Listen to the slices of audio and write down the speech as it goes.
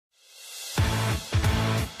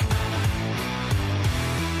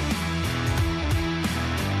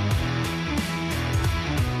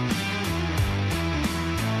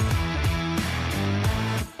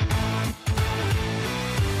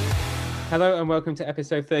Hello and welcome to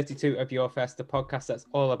episode 32 of Your Fest, the podcast that's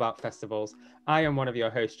all about festivals. I am one of your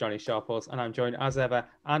hosts, Johnny Sharples, and I'm joined as ever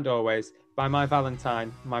and always by my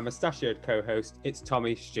Valentine, my mustachioed co-host, it's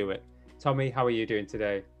Tommy Stewart. Tommy, how are you doing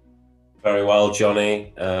today? Very well,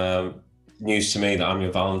 Johnny. News to me that I'm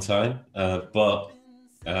your Valentine, but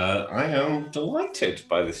I am delighted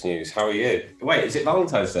by this news. How are you? Wait, is it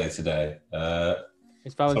Valentine's Day today?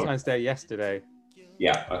 It's Valentine's Day yesterday.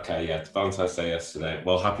 Yeah, okay, yeah, it's Valentine's Day yesterday.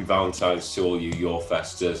 Well, happy Valentine's to all you Your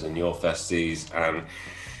Festers and Your Festies. And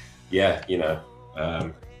yeah, you know,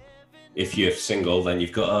 if you're single, then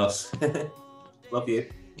you've got us. Love you.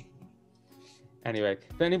 Anyway,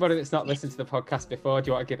 for anybody that's not listened to the podcast before, do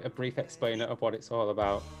you want to give a brief explainer of what it's all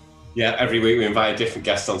about? Yeah, every week we invite a different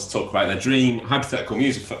guest on to talk about their dream hypothetical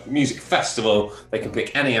music festival. They can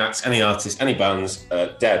pick any acts, any artists, any bands,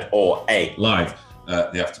 dead or live.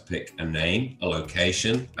 They have to pick a name, a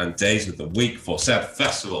location, and days of the week for said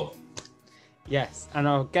festival. Yes, and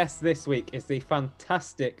our guest this week is the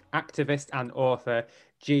fantastic activist and author,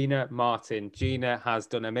 Gina Martin. Gina has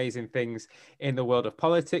done amazing things in the world of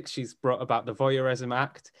politics. She's brought about the Voyeurism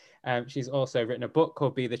Act. She's also written a book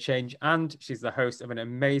called Be the Change, and she's the host of an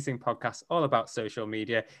amazing podcast all about social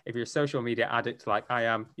media. If you're a social media addict like I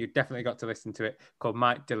am, you definitely got to listen to it, called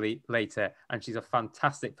Might Delete Later. And she's a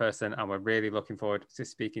fantastic person, and we're really looking forward to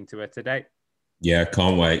speaking to her today. Yeah,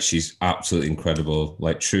 can't wait. She's absolutely incredible,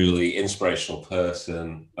 like truly inspirational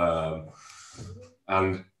person,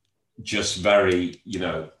 and just very, you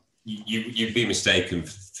know, you'd be mistaken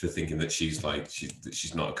for thinking that she's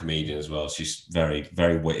not a comedian as well. She's very,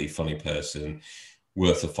 very witty, funny person,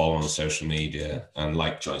 worth a follow on social media. And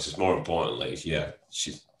like John says, more importantly, yeah,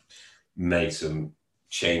 she's made some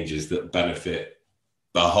changes that benefit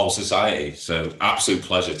the whole society. So absolute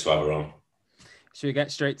pleasure to have her on. Should we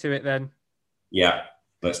get straight to it then? Yeah,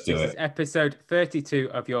 let's do it. This is episode 32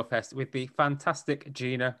 of Your Fest with the fantastic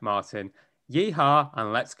Gina Martin. Yeehaw,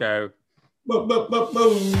 and let's go. Boom, boom, boom,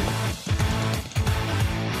 boom.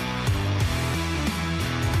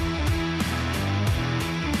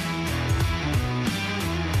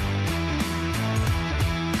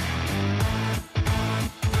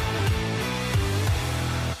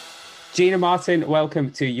 Gina Martin,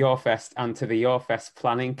 welcome to Your Fest and to the Your Fest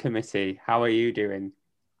Planning Committee. How are you doing?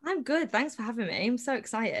 I'm good. Thanks for having me. I'm so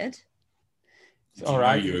excited. Did you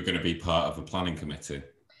know you were going to be part of a planning committee?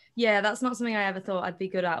 Yeah, that's not something I ever thought I'd be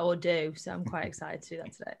good at or do. So I'm quite excited to do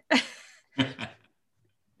that today.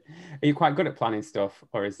 Are you quite good at planning stuff,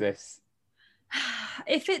 or is this?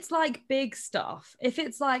 If it's like big stuff, if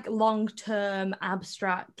it's like long-term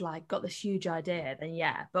abstract, like got this huge idea, then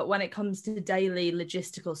yeah. But when it comes to daily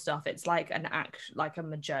logistical stuff, it's like an act, like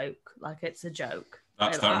I'm a joke, like it's a joke.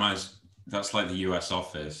 That's like the US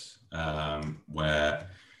office, where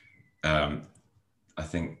I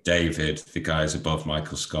think David, the guy's above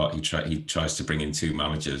Michael Scott, he tries to bring in two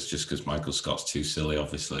managers just because Michael Scott's too silly,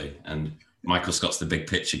 obviously. And Michael Scott's the big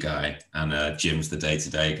picture guy, and Jim's the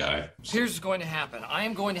day-to-day guy. Here's what's going to happen. I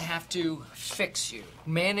am going to have to fix you,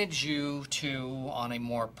 manage you to, on a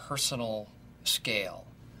more personal scale,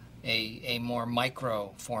 a more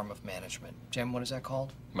micro form of management. Jim, what is that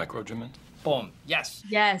called? Microregiment? Boom. Yes.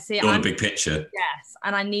 Yeah, see, You're the big picture. Yes,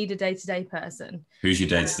 and I need a day-to-day person. Who's your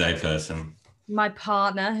day-to-day person? My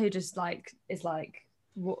partner, who just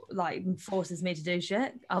forces me to do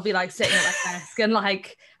shit. I'll be like sitting at my desk and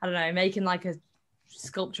like, I don't know, making like a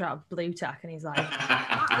sculpture out of blue tack, and he's like,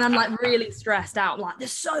 and I'm like really stressed out. I'm like,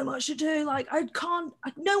 there's so much to do. Like,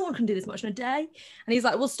 no one can do this much in a day. And he's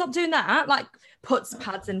like, well, stop doing that. Like, puts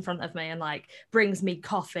pads in front of me and like brings me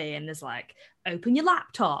coffee and is like, open your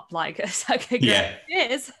laptop. Like, it's like, okay, yeah,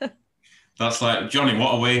 it is. That's like, Johnny,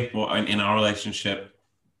 what are we in our relationship?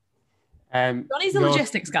 Johnny's the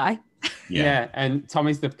logistics guy. Yeah, and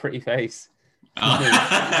Tommy's the pretty face. Oh,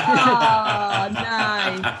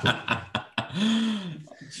 nice.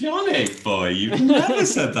 Johnny, boy, you've never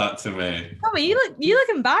said that to me. Tommy, you look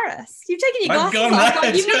embarrassed. You've taken your glasses off.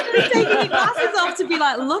 Like, you've literally taken your glasses off to be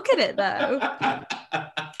like, look at it though.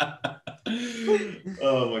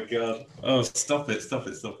 Oh my god. Oh, stop it.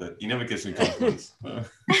 You never gives me confidence.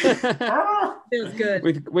 Feels good.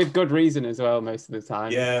 With good reason as well, most of the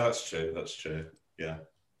time. Yeah, that's true. Yeah.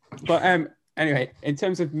 But anyway, in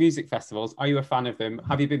terms of music festivals, are you a fan of them?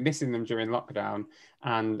 Have you been missing them during lockdown?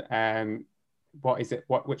 And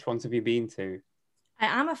which ones have you been to? I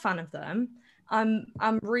am a fan of them.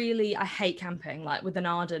 I hate camping, like with an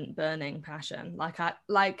ardent, burning passion.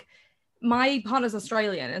 My partner's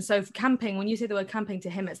Australian, and so camping, when you say the word camping to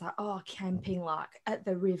him, it's like, oh, camping, like at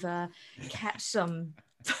the river, catch some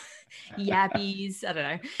yabbies, I don't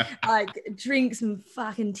know, like drink some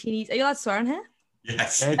fucking teenies. Are you allowed to swear on here?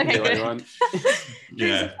 Yes. They can do what they want.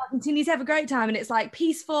 Yeah. Continues to have a great time, and it's like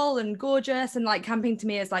peaceful and gorgeous, and like camping to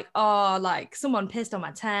me is like, oh, like someone pissed on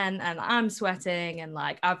my tent and I'm sweating, and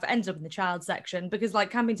like I've ended up in the child section, because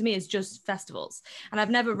like camping to me is just festivals, and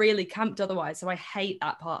I've never really camped otherwise, so I hate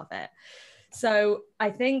that part of it. So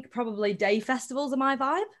I think probably day festivals are my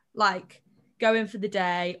vibe, like going for the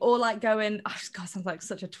day, or like going, oh God, sounds like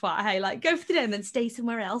such a twat, hey, like go for the day and then stay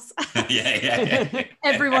somewhere else. Yeah.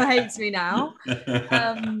 Everyone hates me now.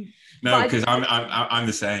 No, because I'm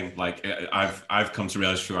the same. Like I've come to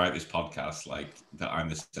realize throughout this podcast, like that I'm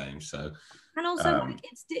the same. So, and also like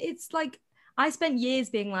it's like I spent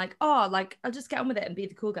years being like, oh, like I'll just get on with it and be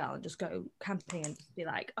the cool girl and just go camping and just be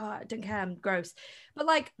like, oh, I don't care, I'm gross. But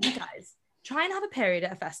like, you guys, try and have a period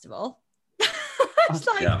at a festival. It's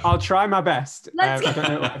like, yeah. I'll try my best. Let's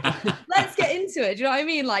Let's get into it. Do you know what I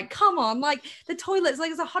mean? Like, come on, like the toilets, like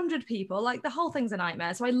there's 100 people, like the whole thing's a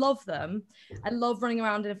nightmare. So I love them. I love running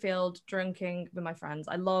around in a field, drinking with my friends.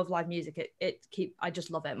 I love live music. I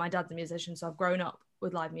just love it. My dad's a musician, so I've grown up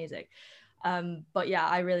with live music. But yeah,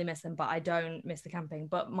 I really miss them, but I don't miss the camping.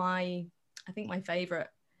 But I think my favorite,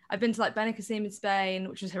 I've been to like Benicassim in Spain,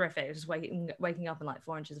 which was horrific. It was just waking up in like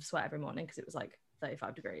 4 inches of sweat every morning because it was like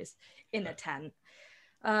 35 degrees in a tent.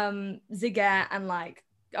 Ziget, and like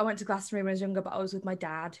I went to Glastonbury when I was younger, but I was with my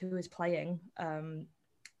dad who was playing.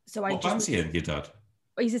 So what band's he in, your dad?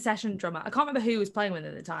 He's a session drummer. I can't remember who he was playing with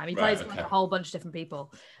at the time. He plays with like a whole bunch of different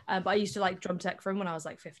people. But I used to like drum tech for him when I was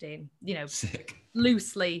like 15. You know, sick.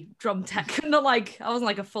 Loosely drum tech, not like I wasn't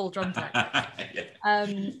like a full drum tech.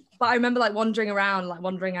 But I remember like wandering around, like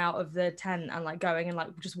wandering out of the tent and like going and like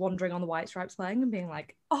just wandering on the White Stripes playing and being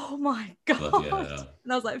like, oh my God. Yeah.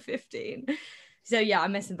 And I was like 15. So yeah, I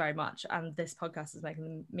miss them very much. And this podcast is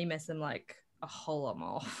making me miss them like a whole lot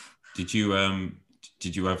more. Did you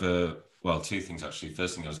ever, well, two things actually.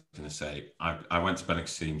 First thing I was going to say, I went to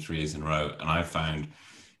Benicassim 3 years in a row, and I found,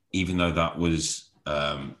 even though that was,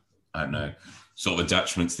 I don't know, sort of a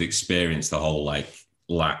detriment to the experience, the whole like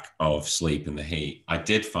lack of sleep in the heat, I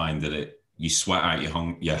did find that you sweat out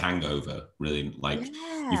your hangover, really. Like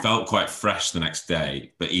you felt quite fresh the next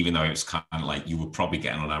day, but even though it was kind of like you were probably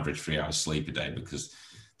getting on average 3 hours sleep a day, because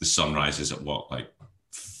the sun rises at what, like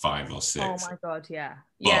 5 or 6. Oh my God, yeah.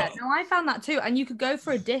 Yeah, no, I found that too. And you could go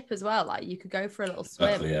for a dip as well. Like you could go for a little swim.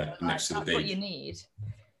 Exactly, yeah, next to the beach. That's what you need.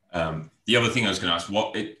 The other thing I was going to ask,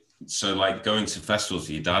 so like going to festivals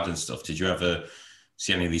with your dad and stuff, did you ever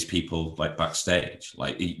see any of these people like backstage?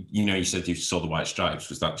 Like, you know, you said you saw the White Stripes.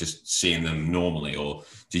 Was that just seeing them normally, or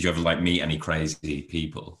did you ever like meet any crazy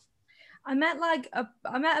people? I met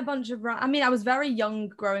a bunch of, I mean, I was very young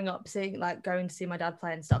growing up, going to see my dad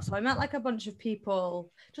play and stuff. So I met like a bunch of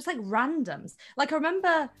people, just like randoms. Like I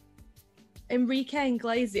remember Enrique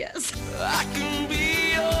Iglesias. I can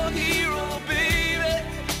be your hero, baby.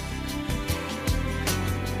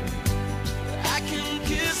 I can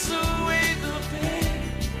kiss away the pain.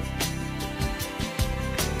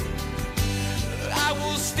 I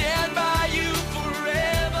will stand by you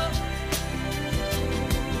forever.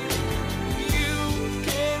 You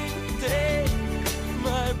can take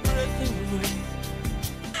my breath away.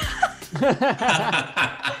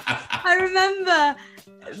 I remember,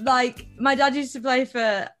 like, my dad used to play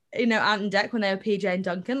for, you know, Ant and Dec when they were PJ and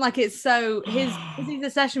Duncan. Like, it's so, he's a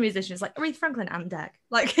session musician. It's like Aretha Franklin, Ant and Dec.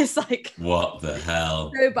 Like, it's like, what the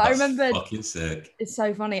hell? So, but I remember, fucking sick. It's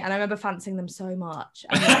so funny. And I remember fancying them so much.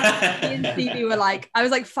 And like, me and Phoebe were like, I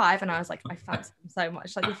was like 5 and I was like, I fancy them so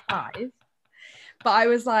much. Like, you're 5. But I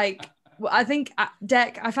was like, well, I think I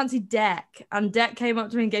fancied Dec, and Dec came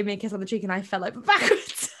up to me and gave me a kiss on the cheek, and I fell over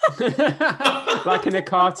backwards. Like in a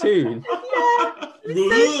cartoon. Yeah, it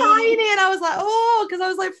was so tiny, and I was like, oh, because I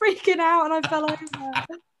was like freaking out, and I fell over.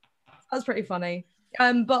 That was pretty funny.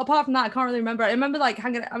 But apart from that, I can't really remember. I remember like I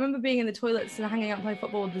remember being in the toilets and hanging out and playing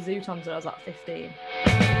football with the Zootons when I was like 15.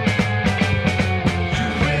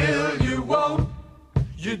 You will, you won't.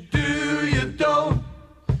 You do, you don't.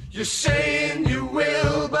 You're saying you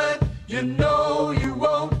will, but you know you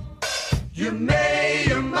won't. You may,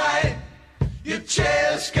 you might. Your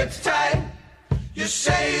chest gets tight. You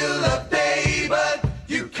sail a day, but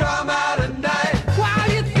you come out at night.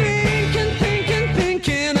 While you're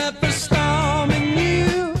thinking up a storm in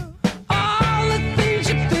you. All the things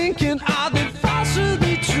you're thinking, are they false or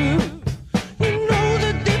they true? You know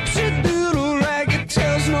the dipshit doodle rag, it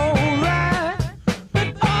tells no lie. But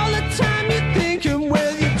all the time you're thinking,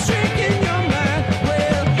 well, you're tricking your mind.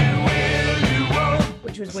 Well, you will, you won't.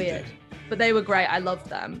 Which was weird. But they were great. I loved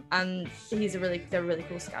them. And they're really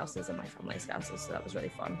cool Scousers, and my family Scousers, so that was really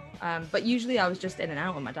fun. But usually I was just in and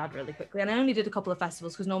out with my dad really quickly. And I only did a couple of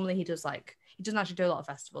festivals because normally he doesn't actually do a lot of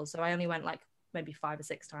festivals. So I only went like maybe 5 or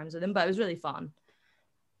 6 times with him, but it was really fun.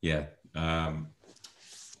 Yeah. What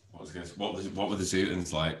were the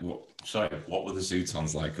Zootons like? What were the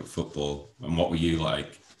Zootons like at football, and what were you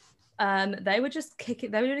like? They were just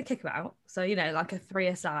kicking. They were doing a kickabout, so like a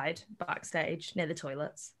 3-a-side backstage near the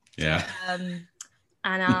toilets. Yeah. And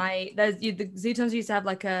the Zootons used to have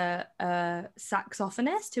like a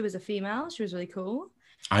saxophonist who was a female. She was really cool.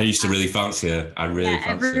 I used to really fancy her. I really fancied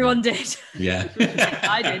her. Everyone did. Yeah.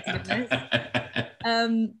 I did, to be honest.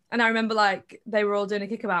 And I remember like they were all doing a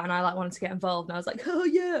kickabout and I like wanted to get involved and I was like, oh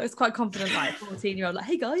yeah, I was quite confident, like 14-year-old, like,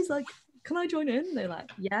 hey guys, like, can I join in? They're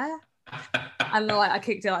like, yeah. And then, like I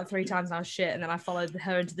kicked it like 3 times and I was shit, and then I followed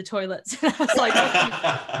her into the toilets and I was like,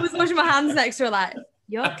 I was washing my hands next to her like,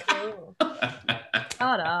 you're cool.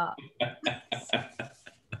 Shut up.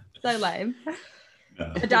 So lame.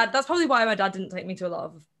 No. My dad, that's probably why my dad didn't take me to a lot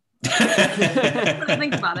of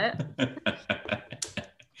think about it.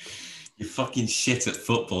 You're fucking shit at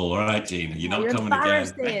football, all right, Gina? You're not coming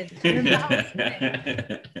again.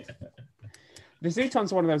 The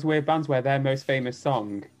Zootons are one of those weird bands where their most famous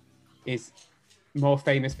song is more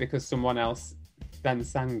famous because someone else then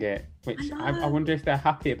sang it, which I wonder if they're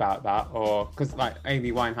happy about that, or because like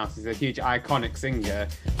Amy Winehouse is a huge iconic singer.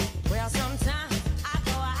 Well, sometimes I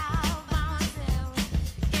go out by myself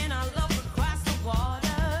and I look across the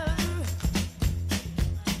water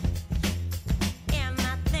and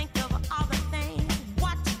I think of all the things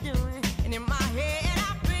what you're doing, and in my head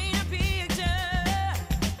I paint a picture.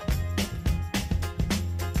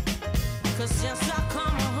 'Cause since I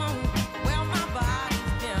come home, well, my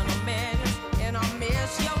body's been a mess, and I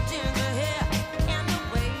miss your ginger hair and the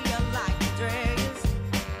way you like the dress.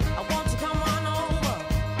 I want you to come on over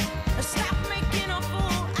and stop making a fool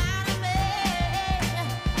out of me.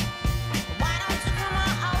 Why don't you come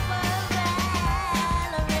on over,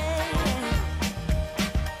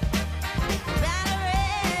 Valerie?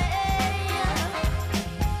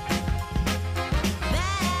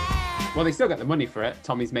 Well, they still get the money for it.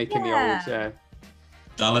 Tommy's making the old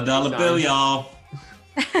dollar bill, y'all.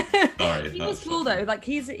 Sorry, he was cool though. Like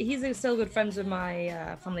he's still good friends with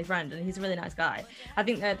my family friend, and he's a really nice guy. I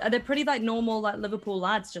think they're pretty like normal like Liverpool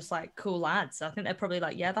lads, just like cool lads. So I think they're probably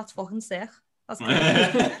like, yeah, that's fucking sick. That's good.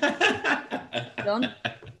 Done.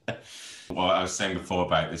 What I was saying before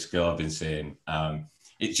about this girl I've been seeing,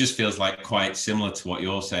 it just feels like quite similar to what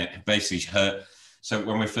you're saying. Basically, so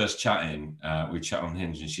when we were first chatting, we chat on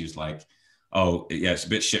Hinge, and she was like, oh, yeah, it's a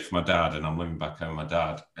bit shit for my dad, and I'm living back home with my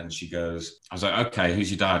dad. And she goes, I was like, okay,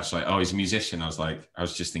 who's your dad? She's like, oh, he's a musician. I was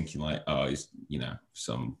just thinking like, oh, he's,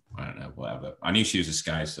 some, I don't know, whatever. I knew she was a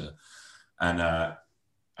Skyser. And I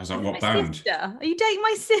was like, what band? Sister. Are you dating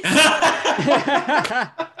my sister?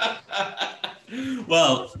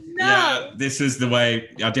 Well, no. Yeah, this is the way.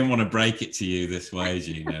 I didn't want to break it to you this way,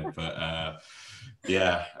 Gina, but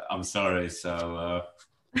yeah, I'm sorry. So,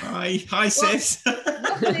 hi, sis.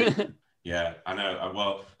 Yeah, I know.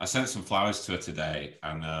 Well, I sent some flowers to her today,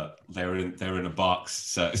 and they were in a box.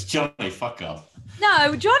 So it's Johnny. Fuck off.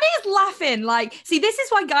 No, Johnny's laughing. Like, see, this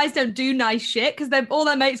is why guys don't do nice shit, because all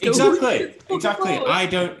their mates go. Exactly. I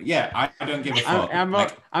don't. Yeah, I don't give a fuck.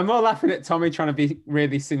 I'm more laughing at Tommy trying to be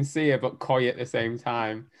really sincere but coy at the same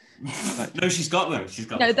time. No, she's got them.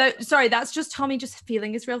 Sorry, that's just Tommy just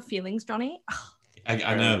feeling his real feelings, Johnny.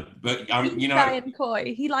 I know, but Ryan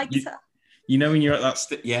coy. He likes her. You know when you're at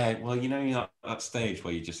that you're at that stage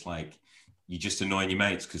where you're just like, you're just annoying your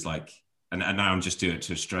mates because like, and now I'm just doing it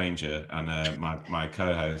to a stranger and my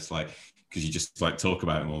co-host, like, because you just like talk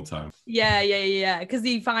about him all the time. Yeah. Because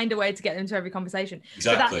you find a way to get into every conversation.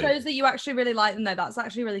 Exactly. But that shows that you actually really like them though. That's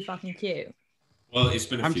actually really fucking cute. Well, it's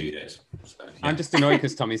been a few years. So, yeah. I'm just annoyed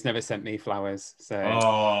because Tommy's never sent me flowers. So.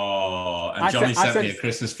 Oh, and Johnny sent me a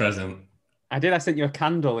Christmas present. I did. I sent you a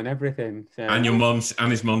candle and everything. So. And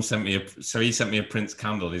his mum sent me he sent me a Prince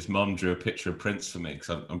candle. His mum drew a picture of Prince for me because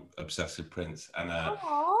I'm obsessed with Prince. And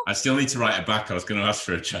I still need to write it back. I was going to ask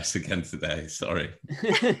for a address again today. Sorry.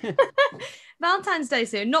 Valentine's Day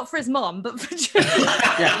soon. Not for his mum, but for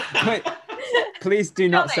yeah. Please do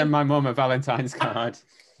not send my mum a Valentine's card.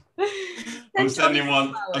 I'm sending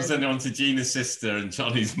one to Gina's sister and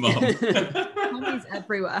Johnny's mum. Tommy's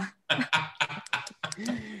everywhere.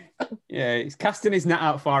 Yeah, he's casting his net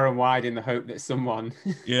out far and wide in the hope that someone.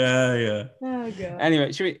 Yeah. Oh god.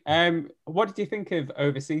 Anyway, should we? What did you think of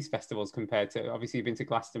overseas festivals compared to? Obviously, you've been to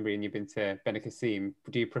Glastonbury and you've been to Benicassim.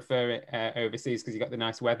 Do you prefer it overseas because you got the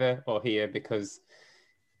nice weather, or here because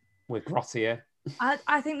we're grottier?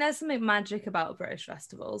 I think there's something magic about British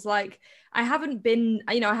festivals. Like, I haven't been,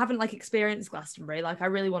 I haven't like experienced Glastonbury. Like, I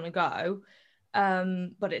really want to go,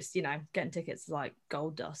 but it's getting tickets is like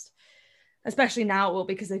gold dust. especially now it will,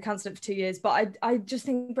 because they've cancelled it for 2 years. But I just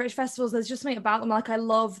think British festivals, there's just something about them. Like I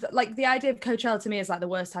love like the idea of Coachella to me is like the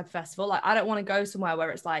worst type of festival. Like I don't want to go somewhere where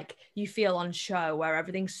it's like you feel on show, where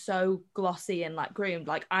everything's so glossy and like groomed.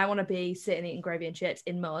 Like I want to be sitting eating gravy and chips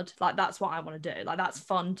in mud. Like that's what I want to do. Like that's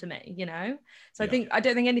fun to me, you know. So I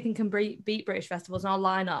don't think anything can beat British festivals, and our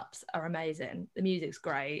lineups are amazing. The music's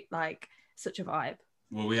great. Like such a vibe.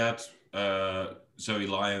 Well, we had Zoe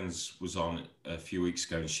Lyons was on a few weeks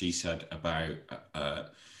ago, and she said about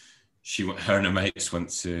her and her mates went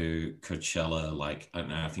to Coachella, like I don't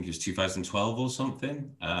know, I think it was 2012 or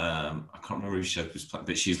something. I can't remember who she was playing,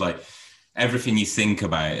 but she's like, everything you think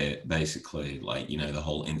about it, basically, like, you know, the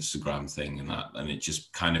whole Instagram thing and that, and it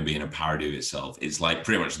just kind of being a parody of itself. It's like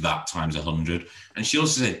pretty much that times 100. And she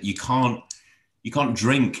also said you can't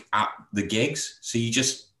drink at the gigs, so you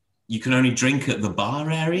can only drink at the bar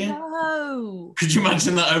area. No. Could you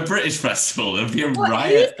imagine that at a British festival? It'd be a What,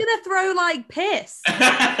 riot. who's gonna throw like piss?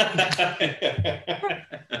 That's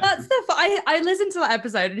the I listened to that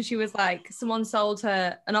episode, and she was like, someone sold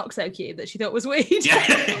her an OXO cube that she thought was weed.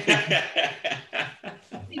 Yeah.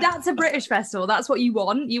 That's a British festival. That's what you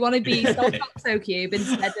want. You want to be sold an OXO cube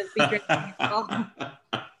instead of be drinking.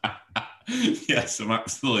 Yeah, some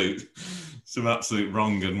absolute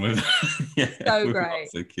wrong and with So with great.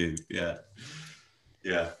 OXO cube. Yeah.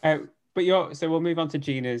 But so we'll move on to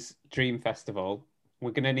Gina's Dream Festival.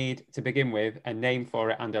 We're going to need to begin with a name for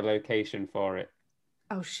it and a location for it.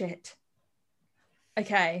 Oh shit.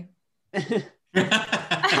 Okay. See,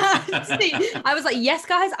 I was like, yes,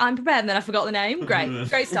 guys, I'm prepared. And then I forgot the name.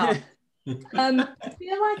 Great start. I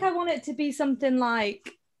feel like I want it to be something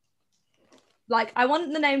like I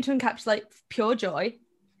want the name to encapsulate pure joy,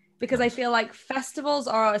 because I feel like festivals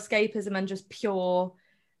are escapism and just pure,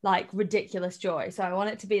 like, ridiculous joy. So I want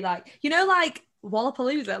it to be like, you know, like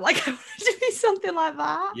Wallapalooza. Like I want it to be something like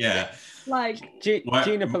that. Yeah. Like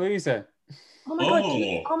Gina Palooza.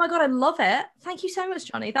 Oh my god, I love it. Thank you so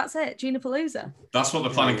much, Johnny. That's it, Gina Palooza. That's what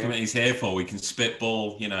the planning committee's here for. We can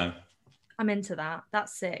spitball, you know. I'm into that.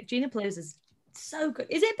 That's sick. Gina Palooza's so good.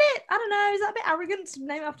 Is it a bit, I don't know, is that a bit arrogant to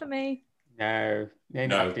name after me? No,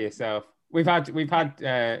 name it after yourself. We've had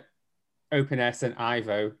Open S and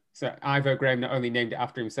Ivo. So Ivo Graham not only named it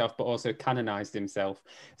after himself, but also canonized himself.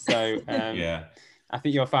 So yeah, I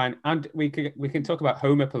think you're fine. And we can talk about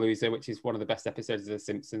Homer Palooza, which is one of the best episodes of The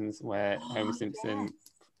Simpsons, where Homer Simpson.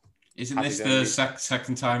 Isn't this the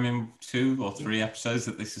second time in 2 or 3 episodes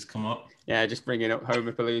that this has come up? Yeah, just bringing up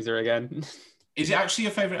Homer Palooza again. Is it actually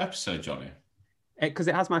your favourite episode, Johnny? Because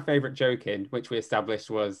it has my favourite joke in, which we established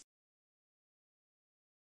was.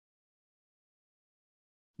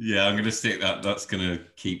 Yeah, I'm gonna stick that. That's gonna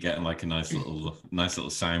keep getting like a nice little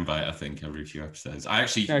soundbite, I think, every few episodes. I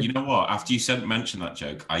actually, you know what? After you mentioned that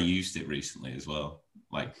joke, I used it recently as well.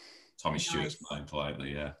 Like Tommy Stewart's playing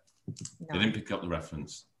politely. Yeah, they didn't pick up the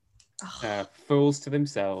reference. Fools to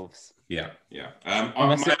themselves. Yeah.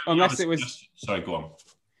 Unless it was. Sorry, go on.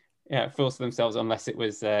 Yeah, fools to themselves. Unless it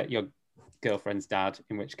was your girlfriend's dad,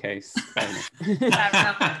 in which case.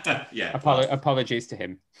 Yeah. Apologies to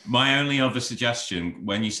him. My only other suggestion,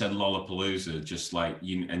 when you said Lollapalooza, just like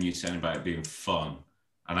you saying about it being fun,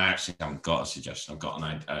 and I actually haven't got a suggestion. I've got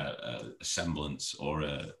a semblance or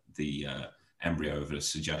the embryo of a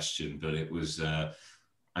suggestion, but it was.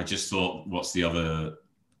 I just thought, what's the other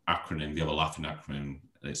acronym? The other laughing acronym?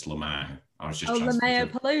 It's LMAO. I was just. LMAO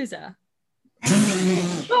Palooza.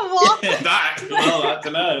 What? I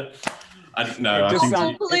don't know. I don't know.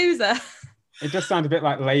 Palooza. It does sound a bit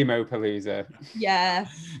like Lamo Palooza. Yeah.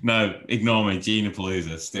 No, ignore me. Gina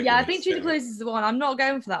Palooza. I think Gina Palooza is the one. I'm not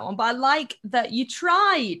going for that one, but I like that you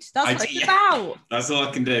tried. That's what it's about. That's all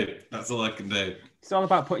I can do. It's all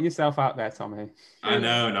about putting yourself out there, Tommy. I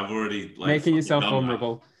know, and I've already making yourself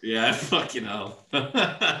vulnerable. Yeah, fucking hell.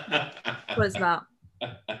 What is that?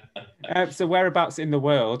 So whereabouts in the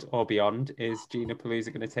world or beyond is Gina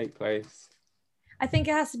Palooza going to take place? I think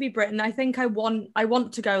it has to be Britain. I think I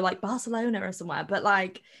want to go like Barcelona or somewhere, but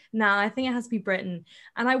like I think it has to be Britain,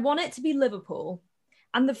 and I want it to be Liverpool,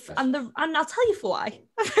 and I'll tell you for why.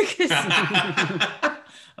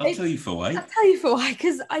 I'll tell you for why,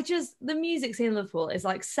 because the music scene in Liverpool is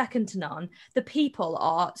like second to none. The people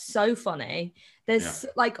are so funny. There's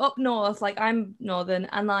like up north, like I'm northern,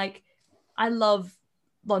 and like I love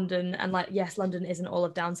London, and like yes, London isn't all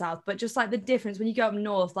of down south, but just like the difference when you go up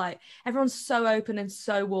north, like everyone's so open and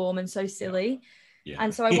so warm and so silly.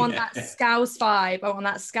 And so I want that Scouse vibe. I want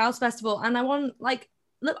that Scouse festival, and I want like,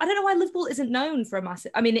 look, I don't know why Liverpool isn't known for a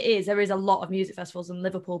massive, I mean it is, there is a lot of music festivals in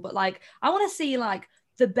Liverpool, but like I want to see like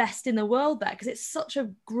the best in the world there, because it's such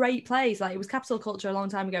a great place. Like it was capital culture a long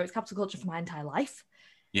time ago, it's capital culture for my entire life.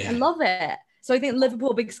 Yeah. I love it. So I think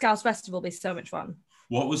Liverpool Big Scouse Festival will be so much fun.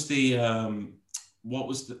 What was the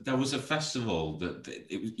there was a festival that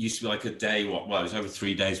it used to be like a day, it was over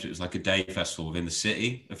 3 days, but it was like a day festival within the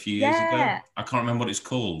city a few years ago. Yeah. I can't remember what it's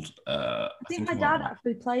called. I think my dad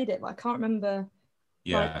actually played it, but I can't remember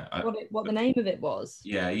what the name of it was.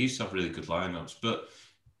 Yeah, it used to have really good lineups. But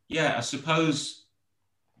yeah, I suppose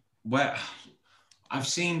where I've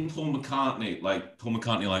seen Paul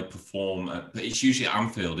McCartney perform, but it's usually at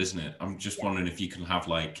Anfield, isn't it? I'm just wondering if you can have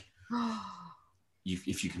like,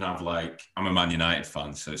 if you can have like, I'm a Man United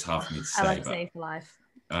fan, so it's hard for me to say. I like Stay for Life.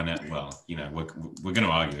 I know. Well, we're going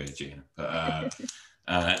to argue here, Gina, but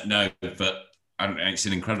no, but and it's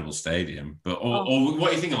an incredible stadium. But or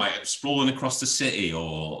what are you thinking? Like sprawling across the city,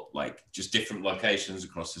 or like just different locations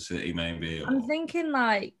across the city, maybe? Or... I'm thinking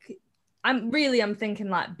like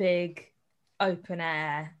big open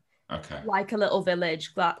air. Okay. Like a little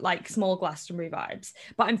village, like small Glastonbury vibes.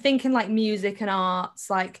 But I'm thinking like music and arts.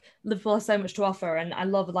 Like Liverpool has so much to offer, and I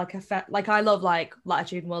love I love like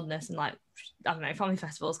Latitude and Wilderness and like I don't know, family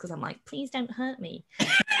festivals, because I'm like, please don't hurt me.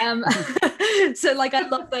 So like I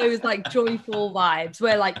love those like joyful vibes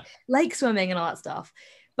where like lake swimming and all that stuff.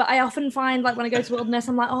 But I often find like when I go to Wilderness,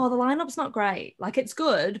 I'm like, oh, the lineup's not great. Like it's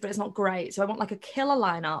good, but it's not great. So I want like a killer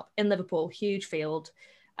lineup in Liverpool, huge field,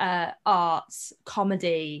 arts,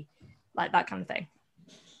 comedy, like that kind of thing.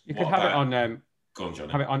 You could have it on Go on,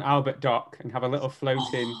 Johnny. have it on Albert Dock and have a little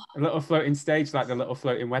floating stage, like the little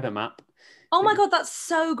floating weather map. Oh my God, that's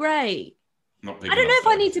so great. Not big I don't know enough, if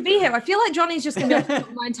I though. need to be here. I feel like Johnny's just going to be able to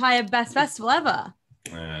do my entire best festival ever.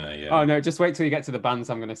 Yeah. Oh no, just wait till you get to the bands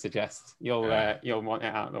I'm going to suggest. You'll want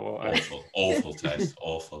it out of the water. Awful taste,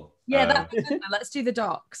 awful. Yeah, that'd be good. Let's do the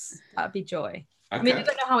docks. That'd be joy. I mean, I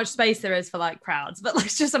don't know how much space there is for like crowds, but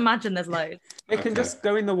let's just imagine there's loads. They can just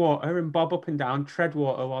go in the water and bob up and down, tread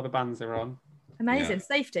water while the bands are on. Amazing.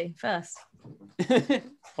 Safety first.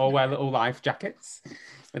 Or wear little life jackets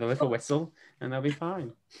with a little whistle and they'll be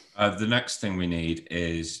fine. The next thing we need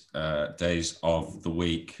is days of the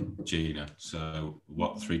week, Gina. So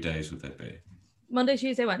what 3 days would they be? Monday,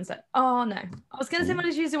 Tuesday, Wednesday. Oh no. I was going to say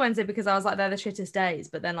Monday, Tuesday, Wednesday because I was like, they're the shittest days,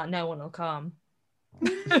 but then like no one will come.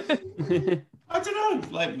 I don't know,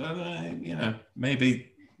 like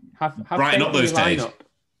maybe have brighten up those days.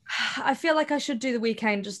 I feel like I should do the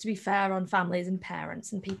weekend just to be fair on families and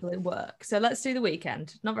parents and people who work. So let's do the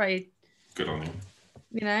weekend. Not very good on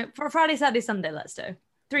you. For Friday, Saturday, Sunday, let's do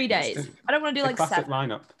 3 days. I don't want to do like classic 7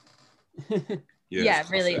 lineup. Yeah,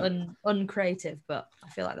 really uncreative, but I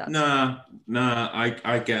feel like that's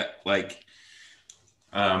I get like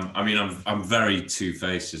I mean, I'm very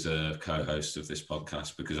two-faced as a co-host of this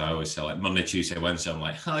podcast because I always say like Monday, Tuesday, Wednesday. I'm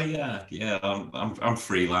like, oh yeah, I'm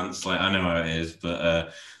freelance. Like I know how it is,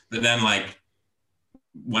 but then like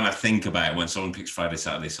when I think about it, when someone picks Friday,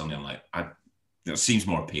 Saturday, Sunday, I'm like, it seems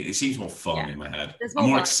more appealing. It seems more fun in my head. I'm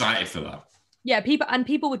more excited for that. Yeah,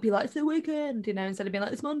 people would be like, it's the weekend, instead of being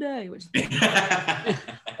like, it's Monday. Which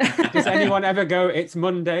Does anyone ever go, it's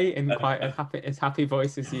Monday in quite as happy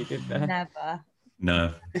voice as you did there? Never.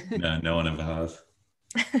 No one ever has.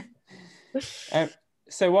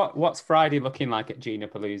 So what's Friday looking like at Gina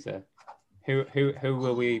Palooza? Who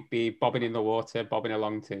will we be bobbing in the water, bobbing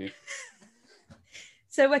along to?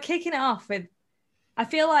 So we're kicking it off with, I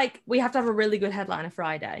feel like we have to have a really good headliner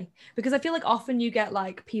Friday, because I feel like often you get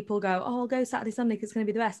like people go, oh, I'll go Saturday, Sunday because it's going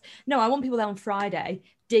to be the best. No, I want people there on Friday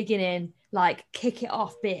digging in, like kick it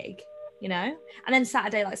off big, and then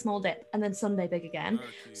Saturday like small dip, and then Sunday big again.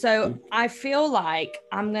 So I feel like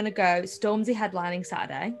I'm going to go Stormzy headlining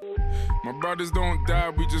Saturday. My brothers don't die,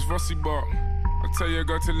 we just rusty bark. I tell your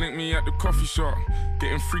girl to link me at the coffee shop.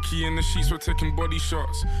 Getting freaky in the sheets, we're taking body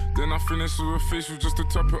shots. Then I finish with a facial just to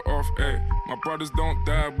top it off. Ay, my brothers don't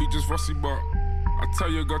die, we just rusty bark. I tell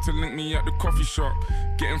your girl to link me at the coffee shop.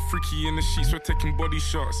 Getting freaky in the sheets, we're taking body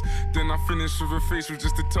shots. Then I finish with a facial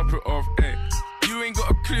just to top it off. Ay, you ain't got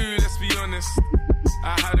a clue, let's be honest.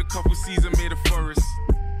 I had a couple seasons made a forest.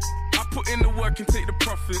 I put in the work and take the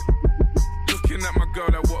profit. Looking at my girl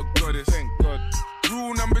like what a goddess. Thank God.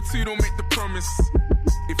 Rule number 2, don't make the promise.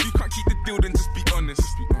 If you can't keep the deal, then just be honest.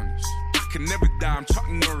 I can never die, I'm Chuck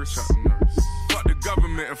Norris. Fuck the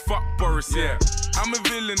government and fuck Boris, yeah. I'm a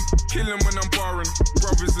villain, killing when I'm barring.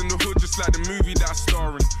 Brothers in the hood, just like the movie that I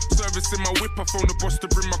star in. Servicing my whip, I phone the boss to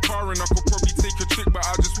bring my car in. I could probably take a chick, but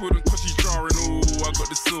I just wouldn't cause she's jarring. Oh, I got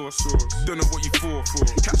the sauce. Don't know what you for.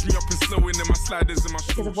 Catch me up and slowing in my sliders and my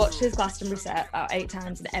shorts. Because I've watched his Glastonbury set about 8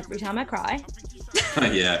 times, and every time I cry.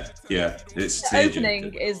 yeah. It's the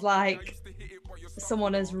opening is like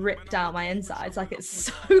someone has ripped out my insides. Like it's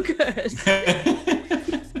so good.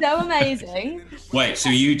 So amazing. Wait, so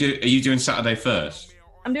are you doing Saturday first?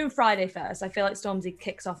 I'm doing Friday first. I feel like Stormzy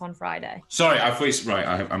kicks off on Friday. Sorry, I thought you right.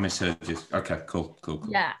 I misheard you. Okay, cool.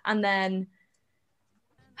 Yeah, and then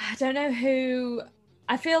I don't know who.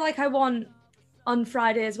 I feel like I want on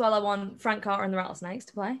Friday as well. I want Frank Carter and the Rattlesnakes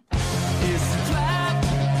to play. It's a trap.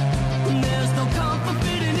 There's no comfort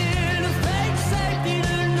fitting in a fake safety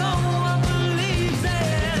that no one believes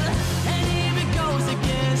in. And if it goes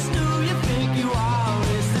against who you think you are,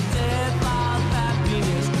 it's the death of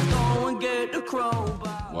happiness. Go and get the crowbar.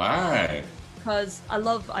 Why? Because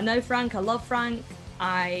I know Frank. I love Frank.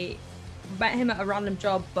 I met him at a random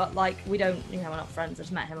job, but like we don't, we're not friends. I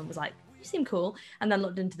just met him and was like, you seem cool, and then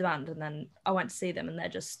looked into the band, and then I went to see them, and they're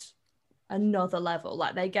just another level.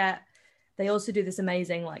 Like they also do this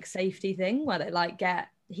amazing like safety thing where they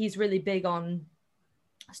he's really big on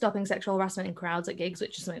stopping sexual harassment in crowds at gigs,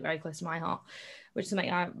 which is something very close to my heart, which is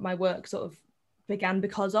something my work sort of began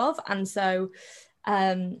because of. And so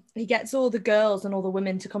he gets all the girls and all the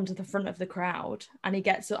women to come to the front of the crowd, and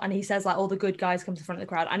he says like all the good guys come to the front of the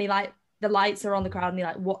crowd, and he like the lights are on the crowd, and he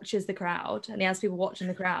like watches the crowd, and he has people watching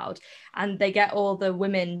the crowd, and they get all the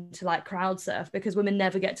women to like crowd surf, because women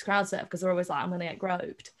never get to crowd surf because they're always like, I'm gonna get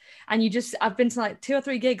groped. And I've been to like 2 or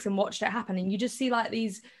 3 gigs and watched it happen, and you just see like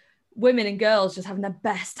these women and girls just having the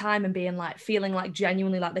best time and being like feeling like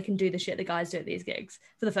genuinely like they can do the shit the guys do at these gigs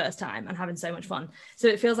for the first time and having so much fun. So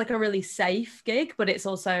it feels like a really safe gig, but it's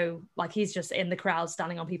also like he's just in the crowd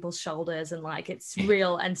standing on people's shoulders, and like it's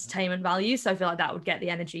real entertainment value. So I feel like that would get the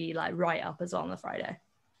energy like right up as well on the Friday.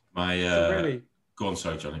 Go on,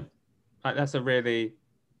 sorry, Johnny. That's a really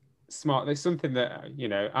smart. There's something that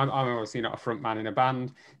I'm obviously not a front man in a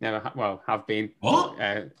band. Never, have been. What?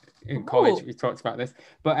 In college, we talked about this,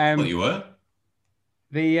 but Well, you were.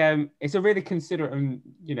 It's a really considerate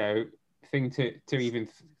thing to even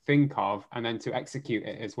think of, and then to execute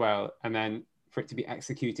it as well, and then for it to be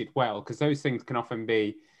executed well, because those things can often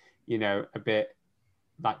be, a bit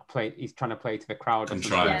like he's trying to play to the crowd.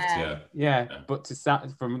 Contrived, yeah. But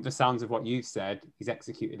from the sounds of what you've said, he's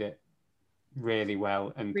executed it really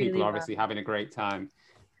well, and really people are obviously having a great time.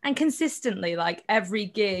 And consistently, like every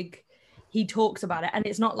gig, he talks about it, and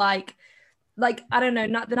it's not like I don't know,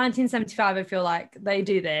 not the 1975. I feel like they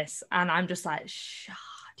do this, and I'm just like,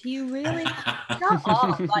 do you really? Shut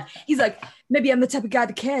up! Like he's like, maybe I'm the type of guy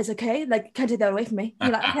that cares. Okay, like can't take that away from me.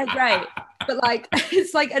 You're like, okay, great, but like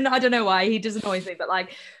it's like, and I don't know why he just annoys me, but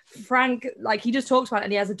like Frank, like he just talks about it,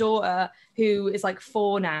 and he has a daughter who is like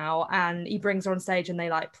 4 now, and he brings her on stage, and they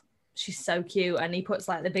like, she's so cute, and he puts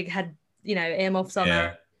like the big head, earmuffs on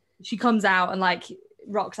her. She comes out and like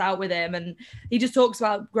rocks out with him, and he just talks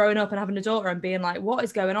about growing up and having a daughter and being like, what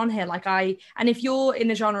is going on here? And if you're in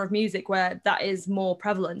a genre of music where that is more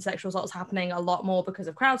prevalent, sexual assault's happening a lot more because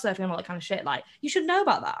of crowd surfing and all that kind of shit, like you should know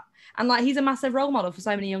about that. And like he's a massive role model for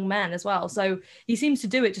so many young men as well, so he seems to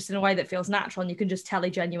do it just in a way that feels natural, and you can just tell he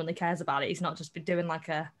genuinely cares about it. He's not just been doing like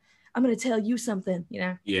I'm going to tell you something,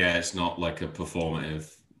 yeah, it's not like a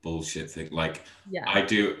performative bullshit thing. Like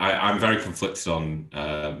I'm very conflicted on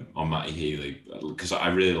Matty Healy, because I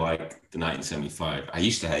really like the 1975. I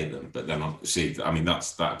used to hate them, but then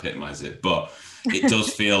that epitomizes it. But it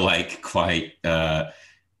does feel like quite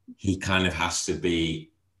he kind of has to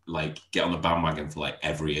be like get on the bandwagon for like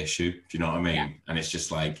every issue. Do you know what I mean? Yeah. And it's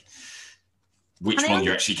just like, which one do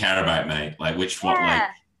you actually care about, mate? Like which one?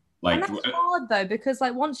 Like, and that's hard though, because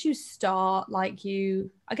like once you start, I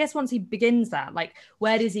guess once he begins that, like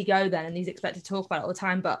where does he go then? And he's expected to talk about it all the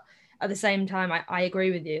time. But at the same time, I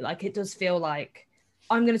agree with you. Like it does feel like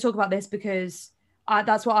I'm going to talk about this because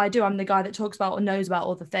that's what I do. I'm the guy that talks about or knows about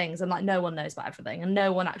all the things, and like no one knows about everything, and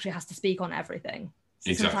no one actually has to speak on everything.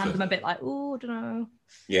 So exactly. Sometimes I'm a bit like, oh, I don't know.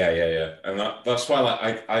 Yeah. And that's why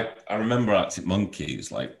like I remember Arctic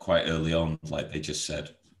Monkeys like quite early on, like they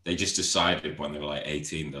just decided when they were like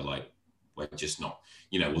 18, they're like, we're just not,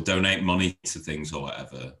 we'll donate money to things or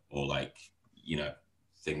whatever, or like,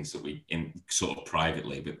 things that we in sort of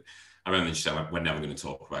privately. But I remember just saying, like, we're never going to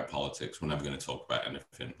talk about politics. We're never going to talk about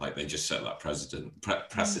anything. Like they just set that precedent.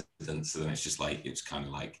 So then it's just like, it's kind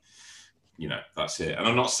of like, that's it.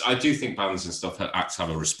 And I do think bands and stuff have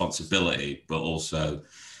a responsibility, but also,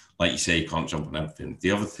 like you say, you can't jump on everything. The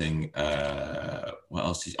other thing, what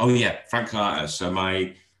else Frank Carter. So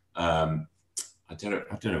my, I don't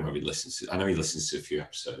know where he listens to. I know he listens to a few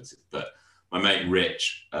episodes, but my mate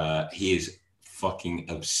Rich, he is fucking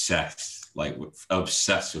obsessed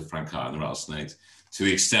with Frank Carter and the Rattlesnakes, to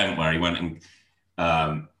the extent where he went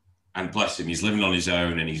and bless him, he's living on his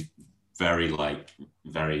own, and he's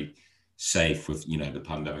very safe with the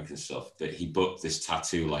pandemic and stuff, that he booked this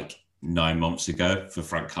tattoo like 9 months ago for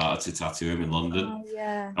Frank Carter to tattoo him in London. Oh,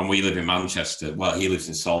 yeah. And we live in Manchester. Well, he lives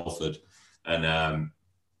in Salford, and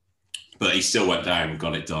But he still went down and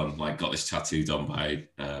got it done. Like, got this tattoo done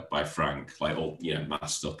by Frank, like all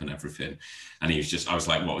masked up and everything. And he was just, I was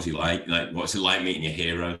like, what was he like? Like, what's it like meeting your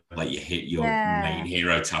hero? Like, you hit your main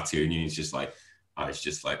hero tattoo, and he's just like, I was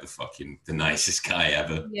just like the nicest guy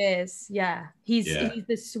ever. Yes, yeah. He's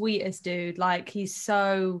the sweetest dude. Like, he's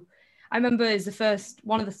so. I remember as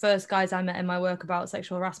one of the first guys I met in my work about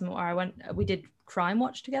sexual harassment, where we did Crime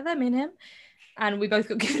Watch together, me and him, and we both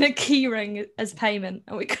got given a key ring as payment,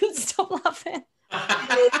 and we couldn't stop laughing.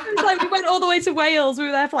 It was like we went all the way to Wales. We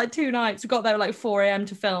were there for like 2 nights. We got there at like 4 a.m.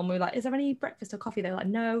 to film. We were like, "Is there any breakfast or coffee?" They were like,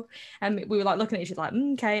 "No," and we were like looking at each other like,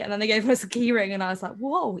 "Okay." And then they gave us a key ring, and I was like,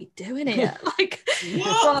 "What are we doing here?" Like,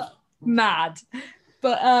 what? Mad.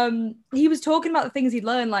 But he was talking about the things he'd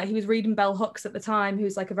learned. Like, he was reading Bell Hooks at the time,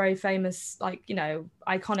 who's like a very famous, like, you know,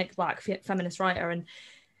 iconic Black feminist writer. And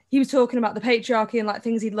he was talking about the patriarchy and like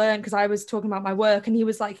things he'd learned, because I was talking about my work, and he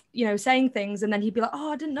was like, you know, saying things, and then he'd be like,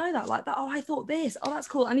 "Oh, I didn't know that, like that. Oh, I thought this. Oh, that's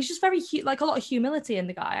cool." And he's just very like a lot of humility in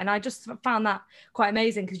the guy. And I just found that quite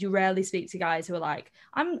amazing, because you rarely speak to guys who are like,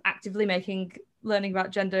 "I'm actively learning about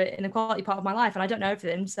gender inequality part of my life, and I don't know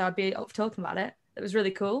everything, so I'd be up for talking about it." It was really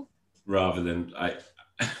cool. Rather than I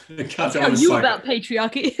tell you about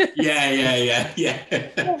patriarchy.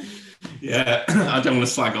 Yeah. I don't want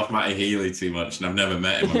to slag off Matty Healy too much, and I've never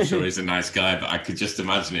met him. I'm sure he's a nice guy, but I could just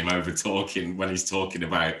imagine him over talking when he's talking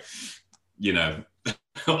about, you know,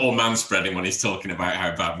 or manspreading when he's talking about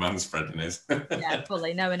how bad manspreading is. Yeah,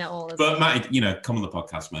 fully knowing it all. But Matty, you know, come on the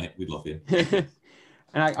podcast, mate. We'd love you.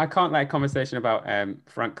 And I can't let a conversation about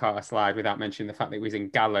Frank Carter slide without mentioning the fact that he was in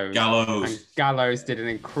Gallows. And Gallows did an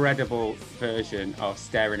incredible version of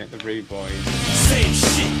Staring at the Rude Boys. Same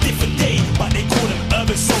shit, different day, but they call them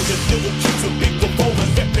urban soldiers. Little kids with big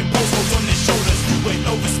revolvers, repping postcodes on their shoulders. With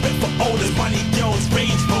no respect for olders, money girls,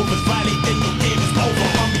 Range Rovers. Violating your game is over.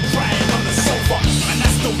 I'll be crying on the sofa, and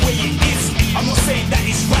that's the way it is. I'm not saying that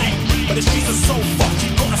it's right, but the streets are so fucked.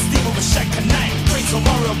 You gotta sleep with a shack tonight. Pray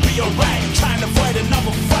tomorrow will be alright. Trying to avoid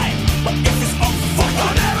another fight, but if it's up, fuck,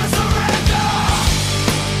 I'll never surrender.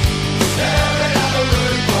 Staring at the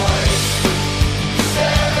rude boys.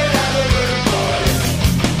 Staring at the rude boys.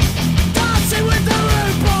 Dancing with the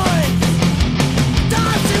rude boys.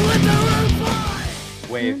 Dancing with the rude boys.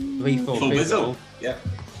 With Lethal Bizzle. Yeah.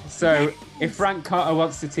 So if Frank Carter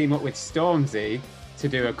wants to team up with Stormzy to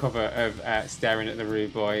do a cover of Staring at the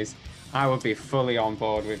Rude Boys, I would be fully on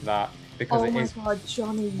board with that, because it is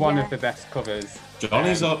one of the best covers.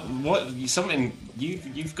 Johnny's on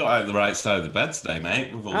you've got out the right side of the bed today,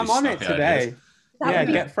 mate. I'm on it today. Yeah,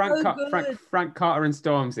 get Frank Carter and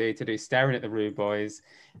Stormzy to do Staring at the Rude Boys,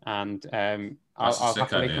 and I'll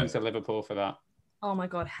happily come to Liverpool for that. Oh my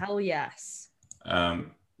god, hell yes.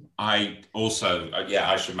 I also,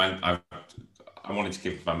 I wanted to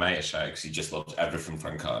give my mate a shout because he just loves everything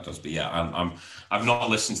Frank Carter does. But yeah, I've not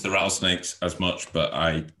listened to the Rattlesnakes as much, but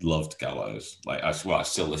I loved Gallows. Like, I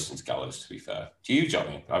still listen to Gallows, to be fair. To you,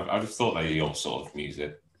 Johnny, I've thought they were your sort of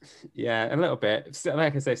music. Yeah, a little bit.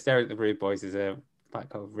 Like I say, Staring at the Rude Boys is a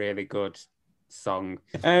really good song.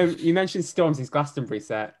 You mentioned Stormzy's Glastonbury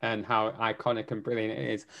set and how iconic and brilliant it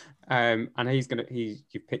is. And you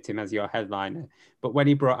picked him as your headliner. But when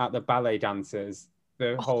he brought out the ballet dancers,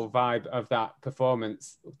 the whole vibe of that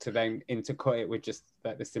performance to then intercut it with just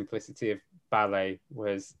like the simplicity of ballet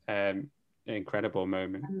was an incredible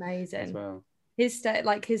moment. Amazing as well. His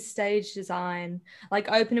stage design,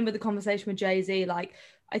 like opening with the conversation with Jay-Z, like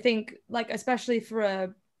I think like especially for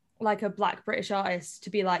a Black British artist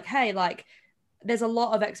to be like, hey, like there's a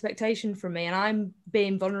lot of expectation from me and I'm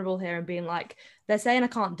being vulnerable here and being like, they're saying I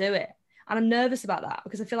can't do it. And I'm nervous about that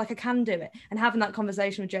because I feel like I can do it. And having that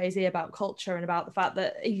conversation with Jay-Z about culture and about the fact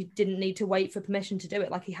that he didn't need to wait for permission to do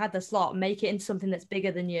it. Like he had the slot, make it into something that's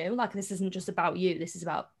bigger than you. Like this isn't just about you. This is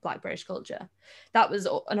about Black British culture. That was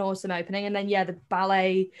an awesome opening. And then, yeah, the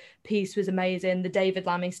ballet piece was amazing. The David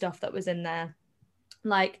Lammy stuff that was in there.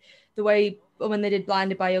 Like the way when they did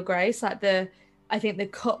Blinded by Your Grace, like I think the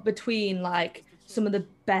cut between like some of the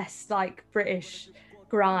best like British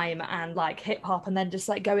grime and like hip hop, and then just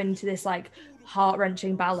like go into this like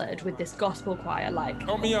heart-wrenching ballad with this gospel choir, like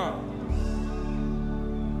help me out.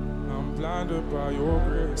 I'm blinded by your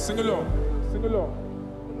grace. Sing along.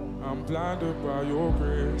 I'm blinded by your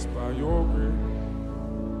grace, by your grace.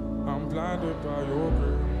 I'm blinded by your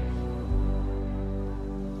grace.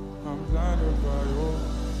 I'm blinded by your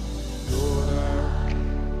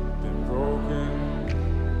I've been broken,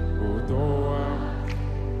 although I'm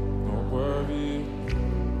not worthy.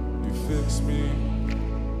 Fix me,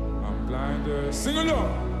 I'm blinded. Sing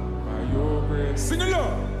along, by your grace. Sing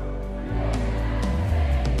along.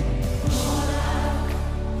 Lord, I've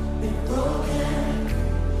been broken,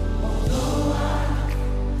 although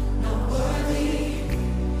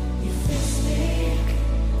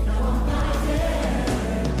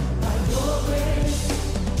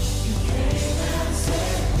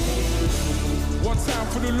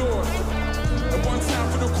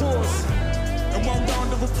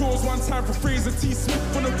T Smith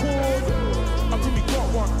from the chord. I really got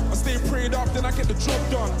one. I stay prayed up, then I get the job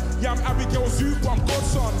done. Yeah, I'm Abigail Zoo, but I'm God's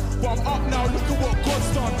son. But I'm up now, look at what God's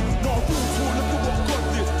done. Not a rule tool, look at what God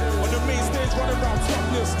did. On the main stage, running around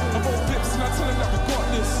topless. I roll flips and I tell them that we got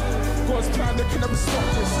this. God's plan, they can never stop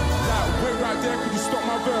this. Like, wait right there, could you stop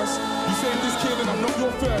my verse? You saying this kid and I'm not your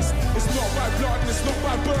first. It's not by blood and it's not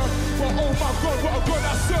by birth. But oh my God, what a God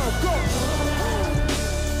I serve. Go!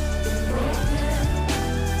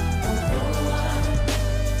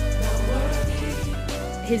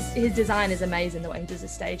 His design is amazing, the way he does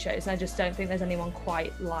his stage shows, and I just don't think there's anyone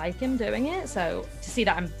quite like him doing it. So to see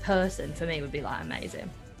that in person for me would be like amazing.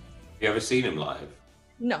 You ever seen him live?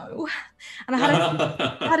 No, and I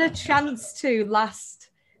had a chance to last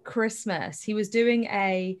Christmas. He was doing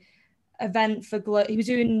a event for he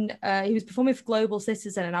was performing for Global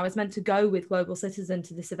Citizen, and I was meant to go with Global Citizen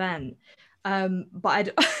to this event,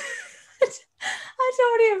 but I'd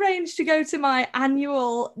already arranged to go to my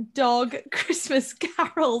annual dog Christmas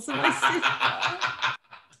carols for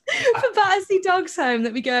Battersea Dogs Home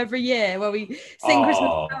that we go every year, where we sing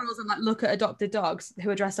Christmas carols and like look at adopted dogs who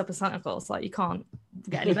are dressed up as Santa Claus. Like, you can't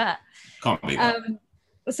get any better. Can't be that.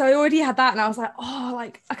 So I already had that, and I was like, oh,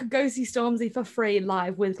 like I could go see Stormzy for free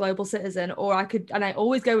live with Global Citizen, or I could, and I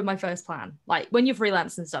always go with my first plan. Like, when you're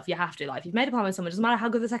freelance and stuff, you have to, like, if you've made a plan with someone, it doesn't matter how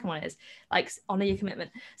good the second one is, like, honor your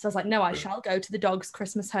commitment. So I was like, no, I shall go to the Dogs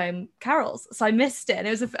Christmas Home carols. So I missed it, and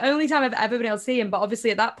it was the only time I've ever been able to see him. But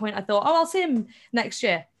obviously at that point I thought, oh, I'll see him next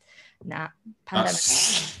year. Nah, pandemic.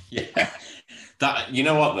 Yeah, that, you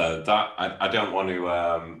know what though, that I don't want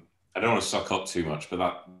to suck up too much, but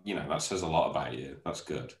that, you know, that says a lot about you. That's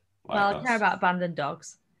good. Like, well, I care about abandoned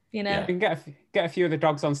dogs, you know. Yeah. You can get a few of the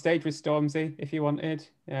dogs on stage with Stormzy if you wanted,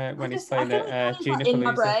 when he's playing at Juniper in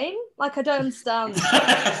my brain, like I don't understand.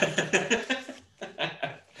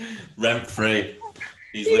 Rent free.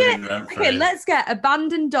 He's living rent free. Okay, let's get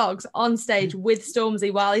abandoned dogs on stage with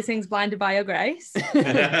Stormzy while he sings "Blinded by Your Grace."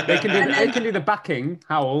 They can do the backing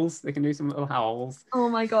howls. They can do some little howls. Oh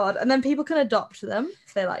my God! And then people can adopt them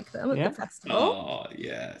if they like them at the festival. Oh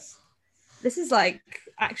yes. This is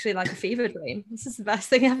actually like a fever dream. This is the best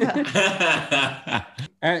thing ever.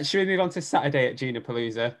 Should we move on to Saturday at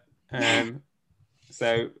Junapalooza?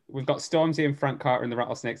 So we've got Stormzy and Frank Carter and the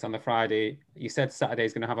Rattlesnakes on the Friday. You said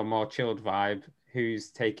Saturday's going to have a more chilled vibe. Who's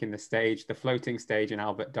taking the stage, the floating stage in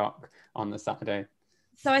Albert Dock on the Saturday?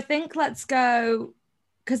 So I think let's go,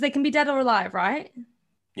 because they can be dead or alive, right?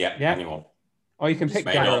 Yeah. Anyone. Or you can pick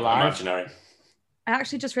dead or alive. Imaginary. I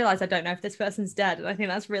actually just realised I don't know if this person's dead, and I think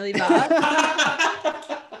that's really bad.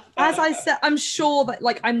 As I said, I'm sure that,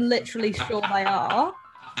 like, I'm literally sure they are.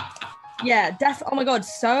 Yeah, oh my God,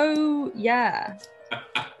 so, yeah.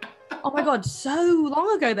 Oh my God, so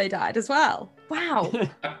long ago they died as well. Wow.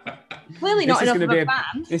 Clearly not enough of a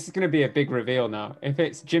band. This is going to be a big reveal now. If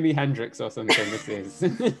it's Jimi Hendrix or something, this is.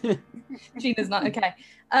 Gina's not okay.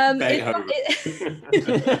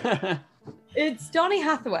 It's Donny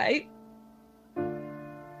Hathaway.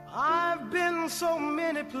 I've been so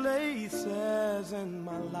many places in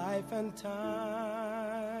my life and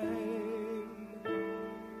time.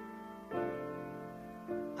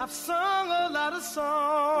 I've sung a lot of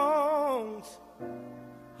songs.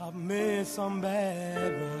 I've made some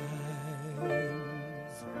bad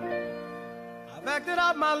rhymes. I've acted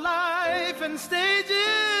out my life in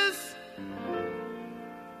stages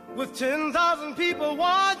with 10,000 people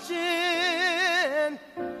watching.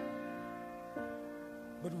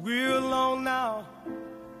 But we're alone now,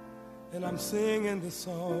 and I'm singing this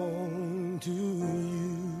song to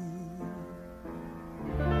you.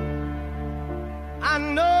 I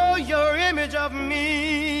know your image of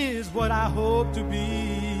me is what I hope to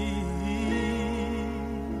be.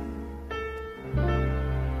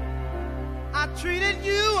 I treated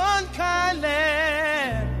you unkindly,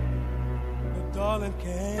 but darling,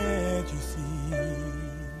 can't you see?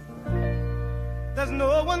 There's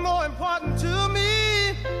no one more important to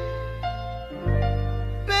me.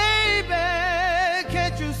 Baby,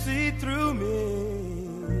 can't you see through me?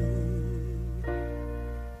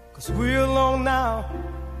 'Cause we're alone now,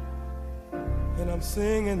 and I'm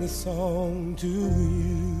singing this song to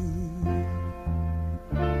you.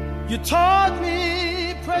 You taught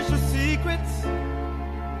me precious secrets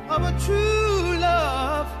of a true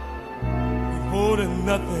love, withholding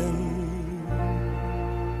nothing.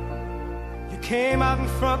 You came out in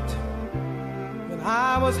front when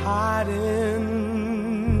I was hiding.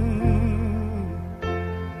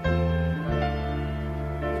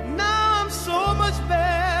 Now I'm so much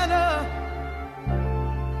better,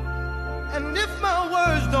 and if my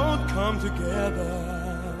words don't come together,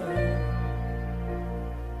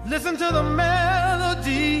 listen to the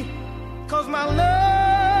melody 'cause my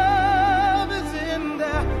love is in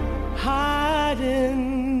there hiding.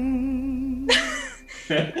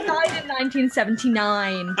 He died in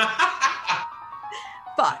 1979.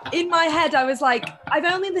 But in my head, I was like, I've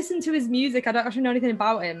only listened to his music. I don't actually know anything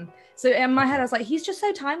about him. So in my head, I was like, he's just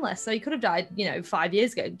so timeless. So he could have died, 5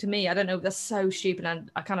 years ago. To me, I don't know. That's so stupid. And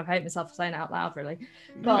I kind of hate myself for saying it out loud, really.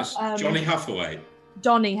 But Johnny Hathaway.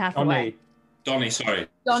 Donny Hathaway. Donny, sorry.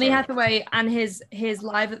 Donny Sorry. Hathaway and his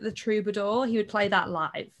Live at the Troubadour, he would play that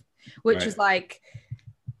live, which Right. is like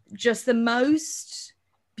just the most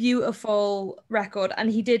beautiful record.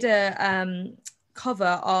 And he did a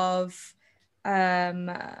cover of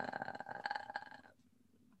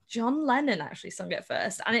John Lennon actually sung it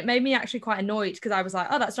first, and it made me actually quite annoyed because I was like,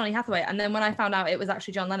 oh, that's Donny Hathaway. And then when I found out it was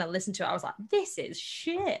actually John Lennon, I listened to it, I was like, this is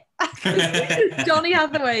shit. Donny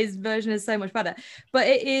Hathaway's version is so much better. But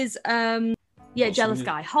it is Jealous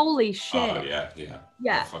Guy. Holy shit. Oh, yeah.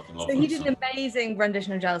 Yeah. I fucking love So that he did song. an amazing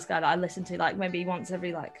rendition of Jealous Guy that I listened to like maybe once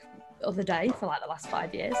every like other day for like the last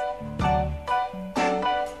 5 years.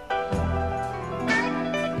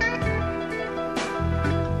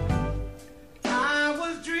 I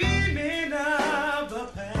was dreaming of the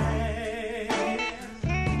past,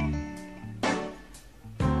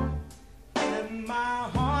 and my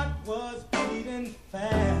heart was beating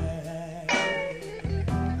fast.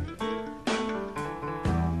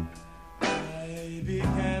 I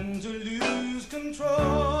began to lose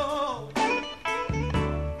control.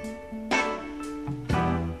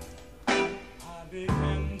 I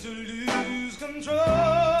began to lose control.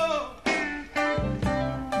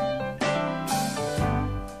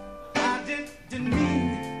 I didn't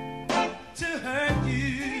mean to hurt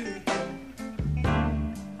you,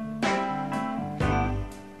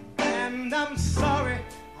 and I'm sorry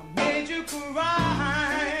I made you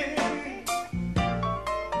cry.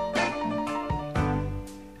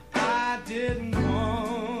 I didn't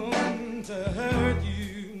want to hurt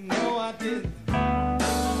you, no I didn't.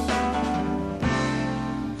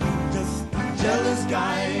 Just a jealous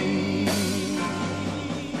guy.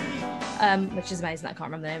 Which is amazing. I can't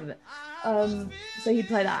remember the name of it. So he'd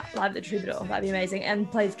play that Live at the Troubadour. That'd be amazing. And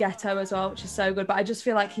plays Ghetto as well, which is so good. But I just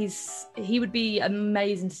feel like he would be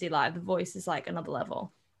amazing to see live. The voice is like another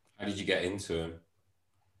level. How did you get into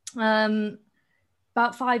him?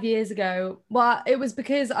 About 5 years ago. Well, it was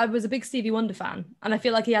because I was a big Stevie Wonder fan, and I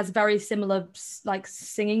feel like he has very similar like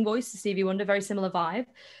singing voice to Stevie Wonder, very similar vibe.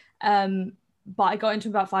 But I got into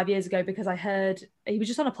him about 5 years ago because I heard he was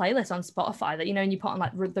just on a playlist on Spotify that, and you put on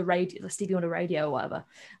like the radio, the Stevie Wonder radio or whatever.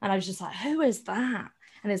 And I was just like, who is that?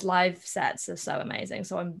 And his live sets are so amazing.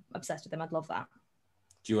 So I'm obsessed with him. I'd love that.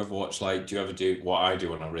 Do you ever do what I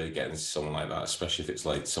do when I really get into someone like that, especially if it's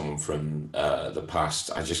like someone from the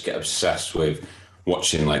past? I just get obsessed with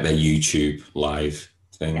watching like their YouTube live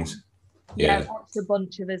things. Yeah, I watched a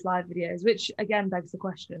bunch of his live videos, which again begs the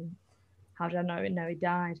question, how did I know he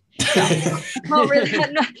died? Not really,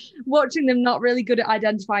 watching them, not really good at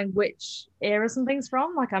identifying which era something's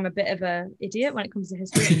from. Like I'm a bit of an idiot when it comes to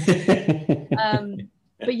history.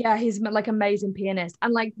 But yeah, he's like amazing pianist,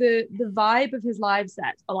 and like the vibe of his live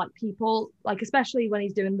sets are like people, like especially when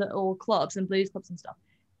he's doing little clubs and blues clubs and stuff,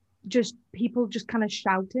 just people just kind of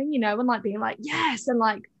shouting, and like being like yes, and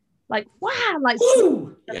like wow, and like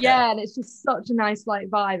Woo! yeah, and it's just such a nice like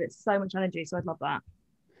vibe. It's so much energy, so I'd love that.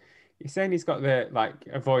 You're saying he's got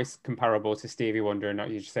a voice comparable to Stevie Wonder, and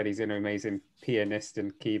you just said he's an amazing pianist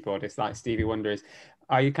and keyboardist like Stevie Wonder is.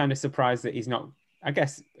 Are you kind of surprised that he's not? I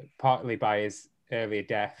guess partly by his earlier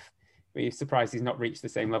death, but you're surprised he's not reached the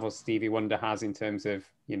same level Stevie Wonder has in terms of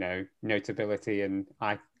notability and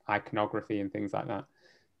iconography and things like that.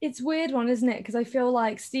 It's a weird one, isn't it? Because I feel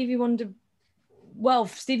like Stevie Wonder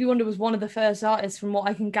was one of the first artists, from what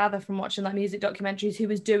I can gather from watching like music documentaries, who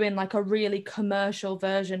was doing like a really commercial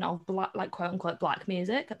version of black, like quote unquote black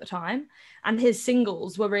music at the time. And his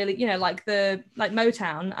singles were really, like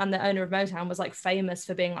Motown, and the owner of Motown was like famous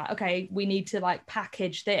for being like, okay, we need to like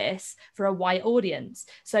package this for a white audience.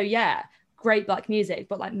 So yeah, great black music,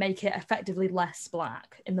 but like make it effectively less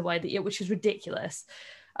black in the way that which is ridiculous.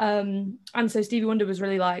 And so Stevie Wonder was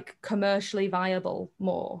really like commercially viable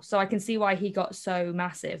more, so I can see why he got so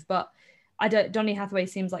massive. But Donny Hathaway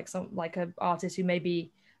seems like an artist who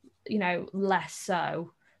maybe less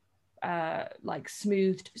so like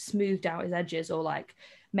smoothed out his edges, or like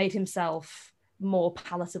made himself more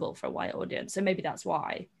palatable for a white audience. So maybe that's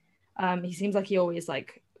why. He seems like he always,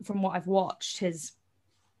 like, from what I've watched, his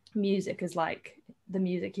music is like the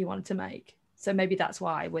music he wanted to make. So maybe that's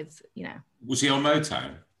why with, Was he on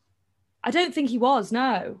Motown? I don't think he was,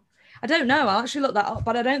 no. I don't know. I'll actually look that up,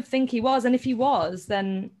 but I don't think he was. And if he was,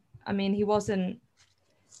 then, I mean, he wasn't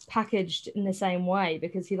packaged in the same way,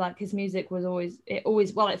 because he like his music was always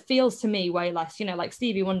it feels to me way less, you know, like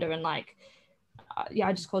Stevie Wonder and like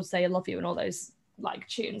I Just Called to Say I Love You and all those like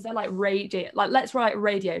tunes. They're like radio, like let's write a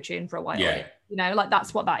radio tune for a while. Yeah. You know, like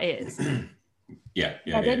that's what that is. Yeah.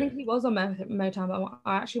 I don't think he was on Motown, but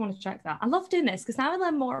I actually want to check that. I love doing this because now I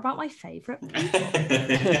learn more about my favourite people.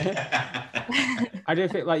 I do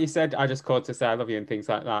think, like you said, I Just Called to Say I Love You and things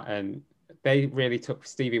like that. And they really took,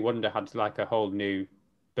 Stevie Wonder had like a whole new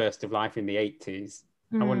burst of life in the 80s.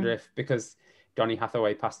 I wonder if, because Donny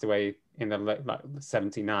Hathaway passed away in the like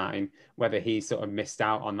 79, whether he sort of missed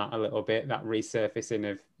out on that a little bit, that resurfacing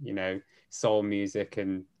of, you know, soul music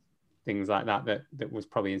and things like that was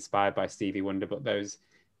probably inspired by Stevie Wonder, but those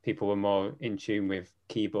people were more in tune with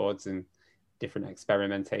keyboards and different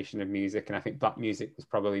experimentation of music. And I think black music was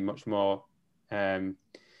probably much more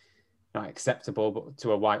not acceptable, but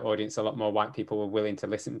to a white audience, a lot more white people were willing to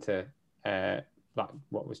listen to like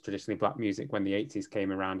what was traditionally black music when the 80s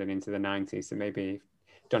came around and into the 90s. So maybe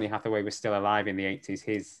if Donny Hathaway was still alive in the 80s,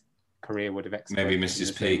 his career would have exploded. Maybe missed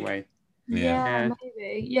his peak. Way. Yeah,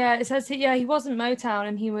 maybe. Yeah, it says he wasn't Motown,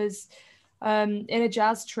 and he was in a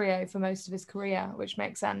jazz trio for most of his career, which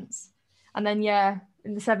makes sense. And then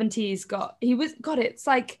in the 70s it's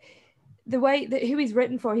like the way that who he's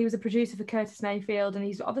written for. He was a producer for Curtis Mayfield, and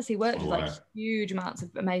he's obviously worked with like huge amounts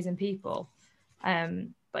of amazing people.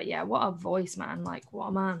 But yeah, what a voice, man! Like, what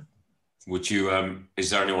a man. Would you?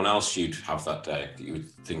 Is there anyone else you'd have that day that you would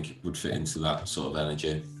think would fit into that sort of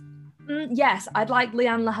energy? Yes, I'd like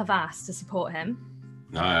Leanne La Havas to support him.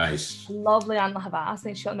 Nice. Love Leanne La Havas. I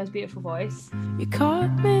think she's got the most beautiful voice. You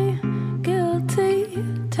caught me guilty,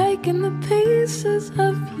 taking the pieces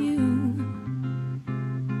of you.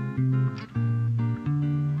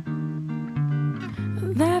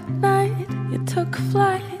 That night you took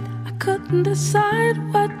flight, I couldn't decide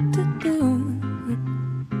what to do.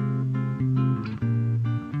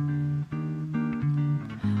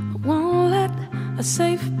 I won't let a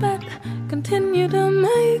safe bet continue to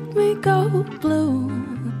make me go blue.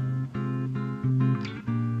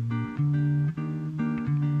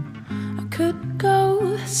 I could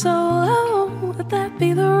go solo, would that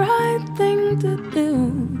be the right thing to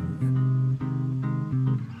do?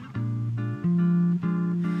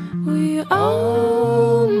 We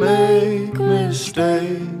all make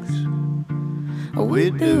mistakes,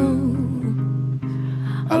 we do.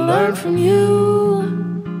 I learn from you.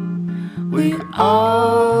 We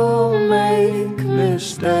all make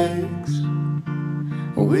mistakes,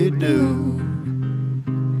 we do.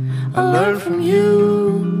 I learn from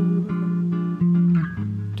you.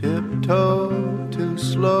 Tiptoe too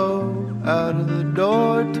slow out of the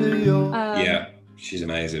door to your... Yeah, she's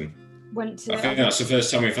amazing. Went to... I think that's the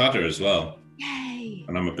first time we've had her as well. Yay!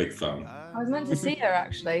 And I'm a big fan. I was meant to see her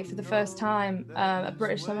actually for the first time at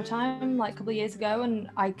British Summertime like a couple of years ago, and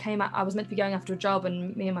I was meant to be going after a job,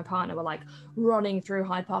 and me and my partner were like running through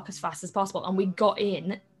Hyde Park as fast as possible, and we got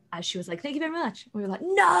in as she was like, "Thank you very much." And we were like,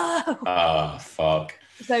 "No!" Oh, fuck.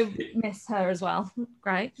 So missed her as well.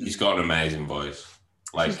 Great. She's got an amazing voice.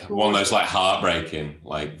 Like one of those like heartbreaking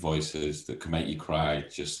like voices that can make you cry.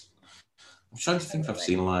 Just, I'm trying to think if I've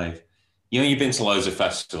seen live. You know, you've been to loads of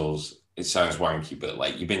festivals. It sounds wanky, but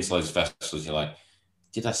like you've been to loads of festivals, you're like,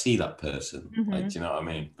 did I see that person? Like, do you know what I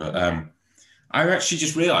mean? But I actually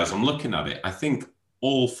just realised, I'm looking at it, I think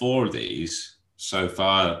all four of these so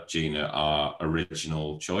far, Gina, are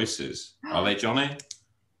original choices. Are they, Johnny?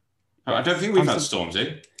 I don't think we've had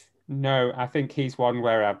Stormzy. No, I think he's one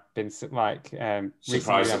where I've been like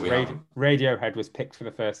surprised that we haven't. Radiohead was picked for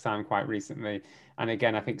the first time quite recently, and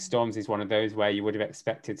again, I think Stormzy is one of those where you would have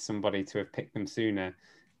expected somebody to have picked them sooner.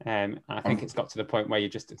 I think it's got to the point where you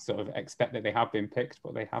just sort of expect that they have been picked,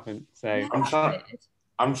 but they haven't. So I'm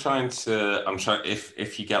trying.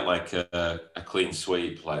 If you get like a clean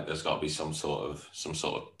sweep, like there's got to be some sort of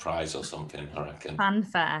prize or something. I reckon.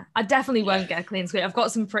 Fanfare. I definitely won't get a clean sweep. I've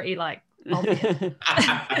got some pretty like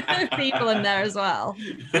people in there as well.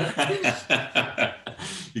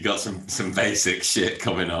 You got some basic shit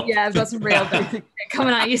coming up. Yeah, I've got some real basic shit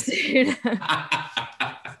coming at you soon.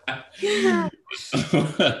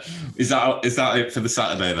 Is that it for the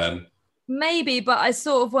Saturday then? Maybe, but I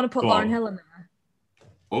sort of want to put Lauryn Hill in there.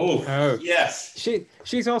 Oh, yes.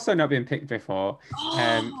 She's also not been picked before.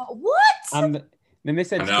 What? And The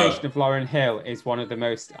Miseducation of Lauryn Hill is one of the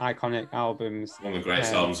most iconic albums. One of the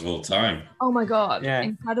greatest albums of all time. Oh my God, yeah.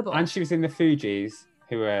 Incredible. And she was in the Fugees,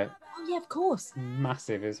 who were yeah, of course.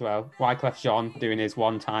 massive as well. Wyclef Jean doing his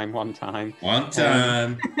one time. Thank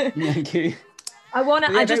you.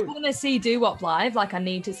 I just want to see Doo Wop live. Like, I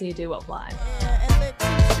need to see Doo Wop live.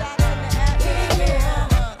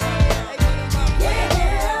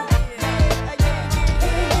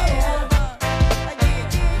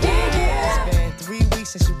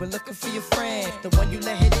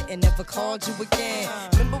 and never called you again.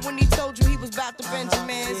 Remember when he told you he was about to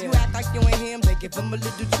Benjamins? You act like you ain't him, they give him a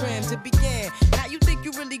little trim to begin. Now you think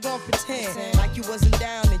you really gon' pretend like you wasn't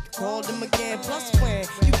down and you called him again. Plus when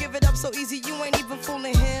you give it up so easy, you ain't even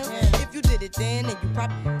fooling him. If you did it then you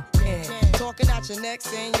probably can. Talking out your neck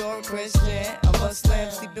saying you're a Christian, a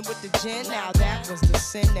Muslim, sleeping with the gin. Now that was the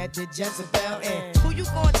sin that did Jezebel in. Who you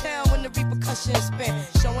gonna tell when the repercussions spin?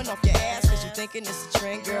 Showing off your ass cause you thinking it's a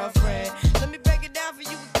trend, girlfriend. Let me break it down for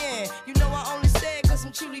you again. You know I only said cause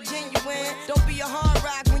I'm truly genuine. Don't be a hard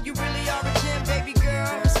rock when you really are a gem, baby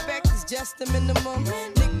girl. Respect is just the minimum.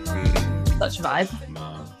 Such a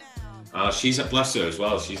vibe. She's a bless her as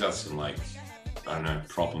well. She's had some like, I don't know,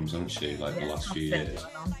 problems, hasn't she? Like the last few years.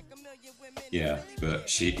 Yeah, but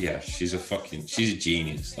she's a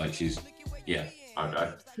genius. Like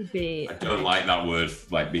I don't like that word,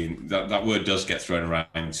 like being that word does get thrown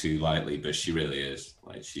around too lightly, but she really is.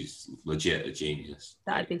 Like she's legit a genius.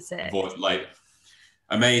 That'd be sick. Like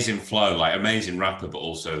amazing flow, like amazing rapper, but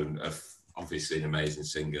also obviously an amazing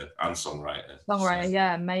singer and songwriter.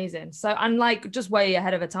 Yeah, amazing. So, and like just way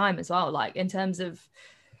ahead of her time as well, like in terms of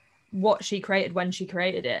what she created when she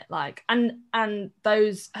created it, like and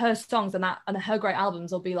those her songs and her great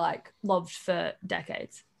albums will be like loved for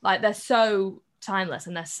decades. Like they're so timeless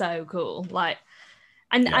and they're so cool. Like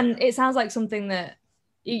and it sounds like something that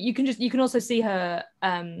you can also see her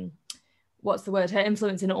what's the word, her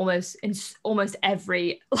influence in almost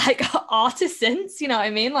every like artist since, you know what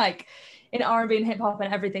I mean, like in R&B and hip hop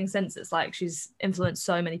and everything since. It's like she's influenced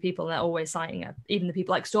so many people and they're always citing her. Even the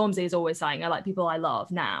people like Stormzy is always citing her, like people I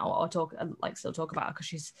love now or still talk about her because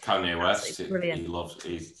she's Kanye West. Brilliant.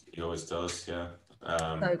 He always does. Yeah.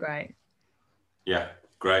 So great. Yeah,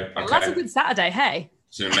 great. Okay. Well, that's a good Saturday. Hey.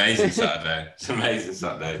 It's an amazing Saturday.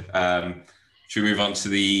 Should we move on to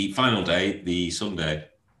the final day, the Sunday?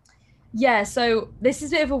 Yeah. So this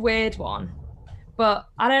is a bit of a weird one. But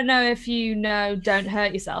I don't know if you know Don't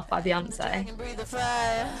Hurt Yourself by Beyonce.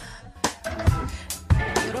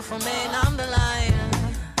 Beautiful man, I'm the lion.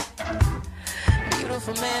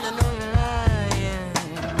 Beautiful man, I know you're lying.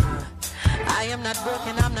 I am not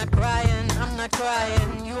broken, I'm not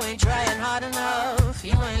crying. You ain't trying hard enough.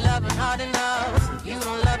 You ain't loving hard enough. You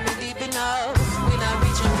don't love me deep enough. We're not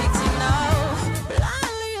reaching peaks enough.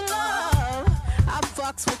 Blindly in love, I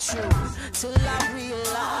fucks with you till I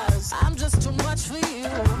realize I'm just too much for you.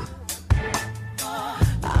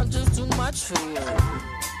 I'm just too much for you. You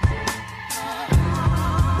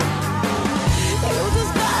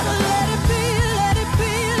just gotta let it be, let it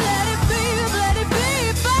be, let it be, let it be,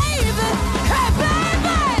 baby. Hey,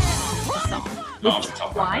 baby. Not off the top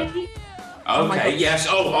of my Why? head. Okay, yes.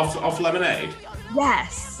 Oh, off Lemonade.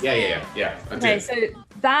 Yes. Yeah. Okay, so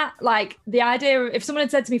that, like, the idea, if someone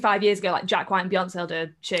had said to me 5 years ago, like, Jack White and Beyonce will do a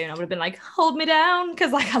tune, I would have been like, hold me down,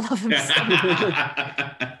 because, like, I love them so much.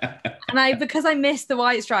 And because I missed the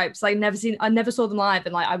White Stripes, I never saw them live,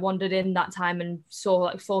 and, like, I wandered in that time and saw,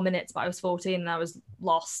 like, 4 minutes, but I was 14 and I was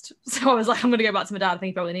lost. So I was like, I'm going to go back to my dad, I think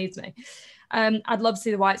he probably needs me. I'd love to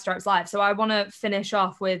see the White Stripes live. So I want to finish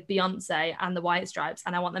off with Beyonce and the White Stripes,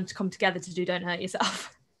 and I want them to come together to do Don't Hurt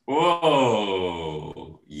Yourself.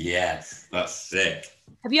 Whoa, yes, that's sick.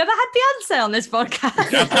 Have you ever had Beyonce on this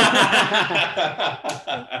podcast?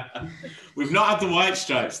 We've not had the White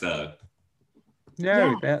Stripes though.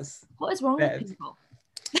 No, that's what is wrong with people?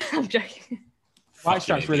 I'm joking. White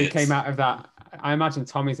Stripes really came out of that. I imagine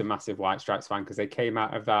Tommy's a massive White Stripes fan because they came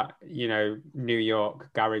out of that, you know, New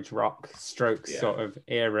York garage rock Strokes sort of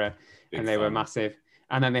era, and they were massive.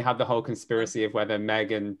 And then they had the whole conspiracy of whether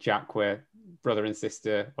Meg and Jack were brother and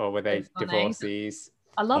sister or were they divorcees.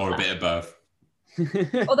 I love or that. a bit of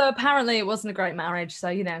both. Although apparently it wasn't a great marriage, so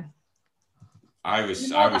you know. I The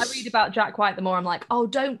more that I read about Jack White, the more I'm like, oh,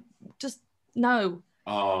 no.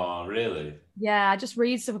 Oh, really? Yeah, I just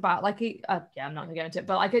read stuff about I'm not gonna go into it,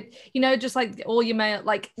 but like just like all your male,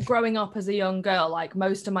 like growing up as a young girl, like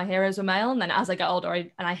most of my heroes were male, and then as I get older,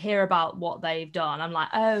 and I hear about what they've done, I'm like,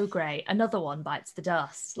 oh great, another one bites the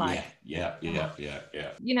dust. Like, yeah. You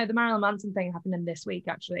know, the Marilyn Manson thing happened in this week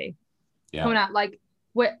actually. Yeah. Coming out, like,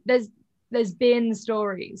 there's been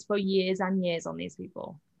stories for years and years on these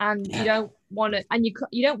people, and you don't want to, and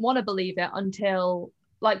you don't want to believe it until.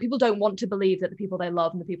 Like, people don't want to believe that the people they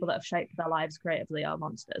love and the people that have shaped their lives creatively are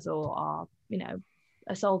monsters or are, you know,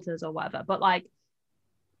 assaulters or whatever. But like,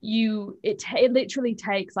 it literally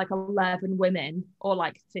takes like 11 women or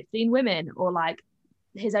like 15 women or like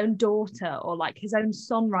his own daughter or like his own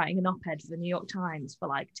son writing an op-ed for the New York Times for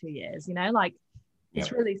like 2 years, you know, like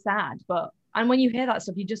it's really sad. And when you hear that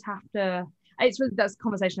stuff, you just have to, that's a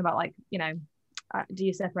conversation about like, you know, do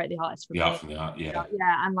you separate the artist from the art from the art? Yeah.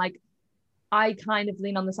 Yeah. And like, I kind of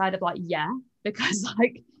lean on the side of like, yeah, because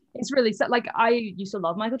like it's really like I used to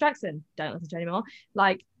love Michael Jackson, don't listen to him anymore.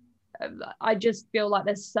 Like I just feel like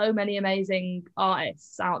there's so many amazing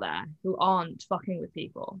artists out there who aren't fucking with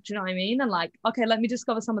people. Do you know what I mean? And like, okay, let me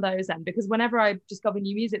discover some of those then, because whenever I discover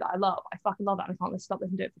new music that I love, I fucking love it and I can't stop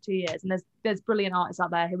listening to it for 2 years. And there's brilliant artists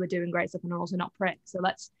out there who are doing great stuff and are also not pricks. So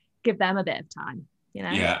let's give them a bit of time, you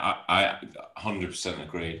know? Yeah, I 100%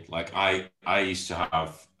 agree. Like I used to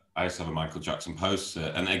have a Michael Jackson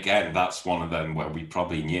poster, and again, that's one of them where we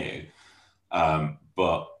probably knew,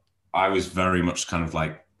 but I was very much kind of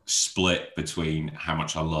like split between how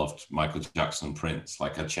much I loved Michael Jackson and Prince.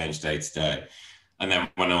 Like I changed day to day, and then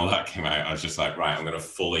when all that came out, I was just like, right, I'm going to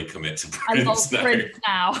fully commit to Prince I love Prince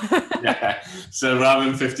now. Yeah. So rather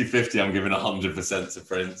than 50-50, I'm giving 100% to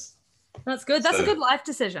Prince. That's good. That's a good life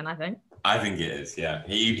decision, I think. I think it is. Yeah,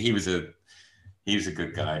 he was a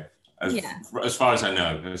good guy. Yeah. As far as I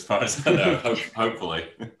know, hopefully.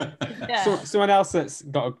 Yeah. Someone else that's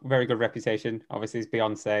got a very good reputation, obviously, is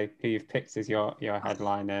Beyonce, who you've picked as your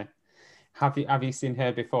headliner. Have you seen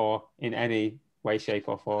her before in any way, shape,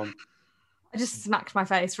 or form? I just smacked my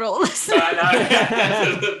face for all listeners. I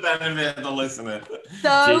know. The benefit of the listener.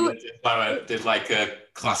 So Gina did like a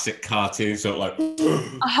classic cartoon, sort of like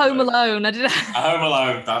a Home Alone. I did. A Home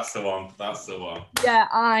Alone. That's the one. That's the one. Yeah,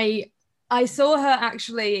 I saw her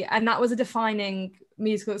actually, and that was a defining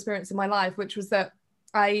musical experience in my life, which was that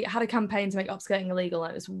I had a campaign to make upskirting illegal.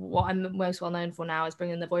 It was what I'm most well known for now, is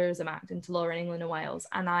bringing the Voyeurism Act into law in England and Wales.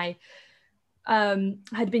 And I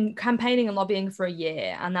had been campaigning and lobbying for a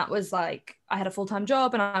year, and that was like, I had a full-time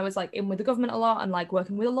job and I was like in with the government a lot and like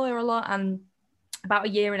working with a lawyer a lot. And about a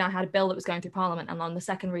year in, I had a bill that was going through Parliament, and on the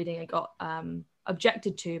second reading it got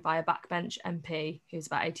objected to by a backbench MP who's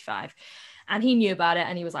about 85. And he knew about it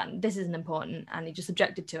and he was like, this isn't important. And he just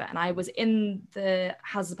objected to it. And I was in the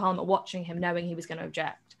Houses of Parliament watching him, knowing he was going to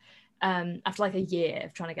object, after like a year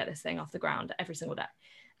of trying to get this thing off the ground every single day.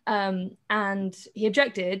 And he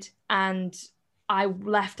objected, and I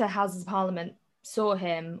left the Houses of Parliament, saw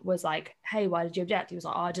him, was like, hey, why did you object? He was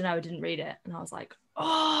like, oh, I don't know, I didn't read it. And I was like,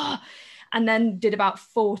 oh, and then did about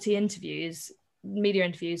 40 media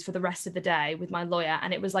interviews for the rest of the day with my lawyer,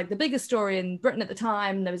 and it was like the biggest story in Britain at the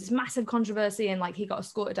time. There was this massive controversy, and like he got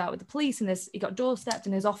escorted out with the police, and he got doorstepped,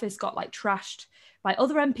 and his office got like trashed by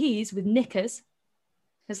other MPs with knickers.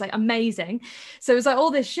 It's like amazing. So it was like all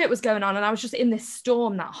this shit was going on, and I was just in this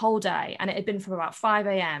storm that whole day, and it had been from about 5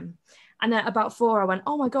 a.m. and then at about 4 I went,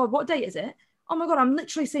 oh my god, what date is it? Oh my god, I'm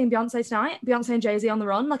literally seeing Beyonce tonight, Beyonce and Jay-Z on the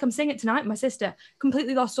Run. Like I'm seeing it tonight with my sister.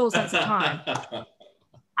 Completely lost all sense of time.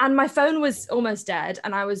 And my phone was almost dead,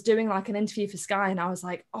 and I was doing like an interview for Sky, and I was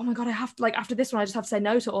like, oh my God, I have to, like, after this one, I just have to say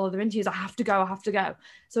no to all other interviews. I have to go.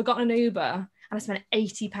 So I got an Uber, and I spent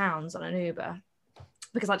 £80 on an Uber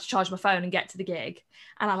because I had to charge my phone and get to the gig.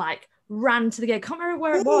 And I like ran to the gig. Can't remember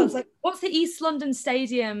where it was. Like, what's the East London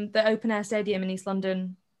Stadium, the open air stadium in East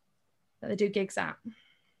London that they do gigs at?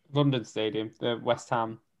 London Stadium, the West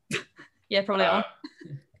Ham. Yeah, probably on.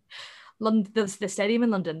 London, the stadium in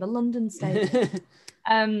London, the London Stadium.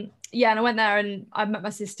 Yeah, and I went there and I met my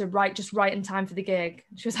sister right in time for the gig.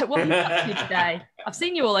 She was like, what have you up to today? I've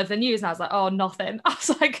seen you all over the news. And I was like, oh, nothing. I was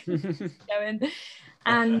like, going.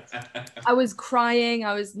 And I was crying.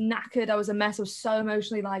 I was knackered. I was a mess. I was so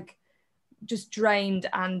emotionally like just drained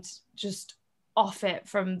and just off it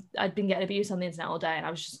from, I'd been getting abuse on the internet all day, and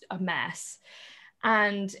I was just a mess.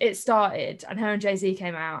 And it started, and her and Jay-Z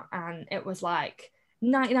came out, and it was like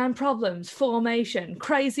 99 Problems, Formation,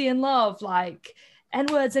 Crazy in Love, like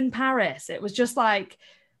N-Words in Paris. It was just like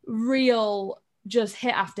real, just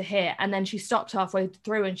hit after hit. And then she stopped halfway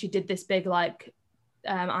through and she did this big like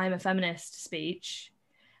I'm a feminist speech,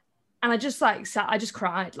 and I just like sat, I just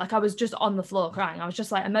cried. Like I was just on the floor crying. I was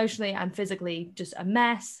just like emotionally and physically just a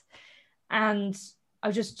mess, and I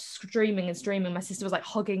was just screaming and streaming. My sister was like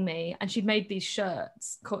hugging me, and she'd made these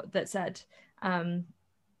shirts that said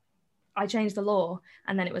I changed the law,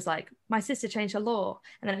 and then it was like my sister changed her law,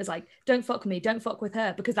 and then it was like don't fuck with me, don't fuck with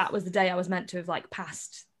her, because that was the day I was meant to have like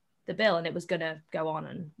passed the bill and it was gonna go on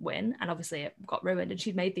and win, and obviously it got ruined. And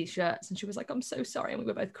she'd made these shirts, and she was like, I'm so sorry, and we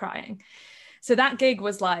were both crying. So that gig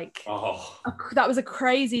was like that was a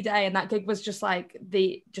crazy day, and that gig was just like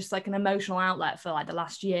an emotional outlet for like the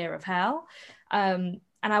last year of hell.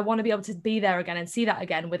 And I want to be able to be there again and see that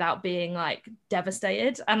again without being like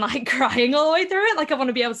devastated and like crying all the way through it. Like I want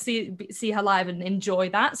to be able to see her live and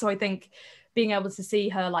enjoy that. So I think being able to see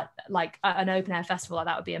her like at an open air festival, like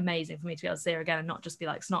that would be amazing for me to be able to see her again and not just be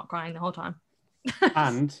like snot crying the whole time.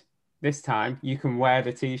 And this time you can wear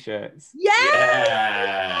the t-shirts. Yeah.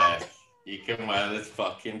 Yeah. You can wear this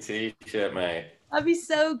fucking t-shirt, mate. That'd be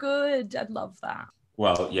so good. I'd love that.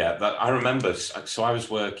 Well, yeah, I remember. So I was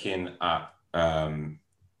working at,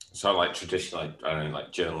 so like traditional, like, I don't know,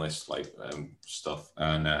 like journalist, like stuff,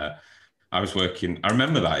 and I was working. I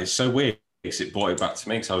remember that. It's so weird because it brought it back to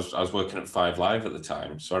me because I was working at 5 Live at the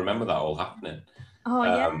time, so I remember that all happening. Oh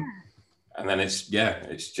yeah. And then it's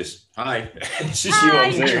just hi. It's just you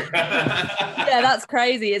on Zoom. Yeah, that's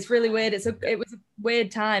crazy. It's really weird. It was a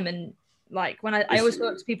weird time, and like when I always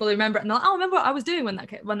talk to people who remember it, and they're like, "Oh, I remember what I was doing when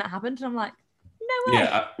that happened," and I'm like, "No way."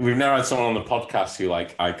 Yeah, we've now had someone on the podcast who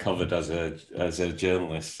like I covered as a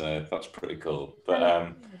journalist, so that's pretty cool.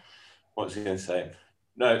 But what was I going to say?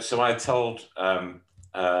 No, so I told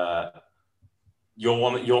you're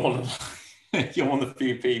one of you're one of the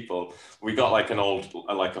few people. We got like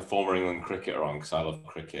a former England cricketer on because I love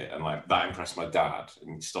cricket, and like that impressed my dad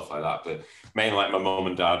and stuff like that. But mainly like my mum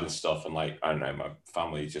and dad and stuff, and like I don't know, my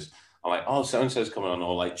family just. I'm like, oh, so and so's coming on,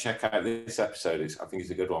 or like check out this episode. I think it's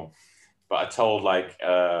a good one. But I told like,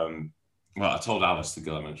 I told Alice, the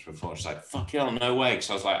girl I mentioned before. She's like, fuck yeah, no way.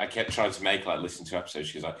 So I was like, I kept trying to make like listen to episodes.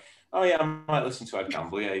 She was like, oh yeah, I might listen to Ed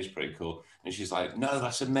Gamble. Yeah, he's pretty cool. And she's like, no,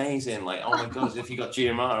 that's amazing. Like, oh my god, if you got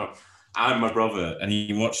Gina Martin. And my brother, and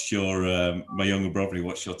he watched your my younger brother. He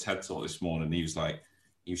watched your TED talk this morning. And he was like,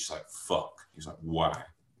 fuck. He was like, wow.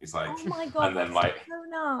 He's like, oh my god, and then like, so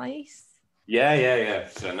nice. Yeah.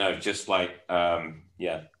 So no, just like, That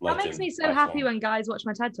makes me so happy when guys watch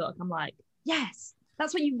my TED talk. I'm like, yes,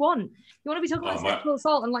 that's what you want. You want to be talking about sexual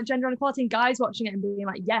assault and like gender inequality, and guys watching it and being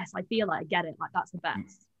like, yes, I feel it, I get it. Like that's the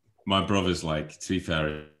best. My brother's like, to be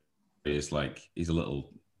fair, he's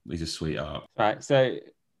a sweetheart. Right. So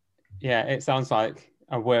yeah, it sounds like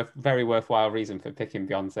a very worthwhile reason for picking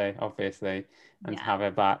Beyonce, obviously, and to have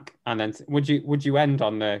her back. And then would you end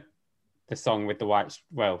on the song with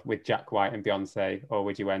with Jack White and Beyonce, or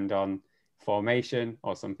would you end on Formation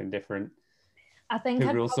or something different? I think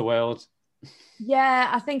Who Rules the World? Yeah,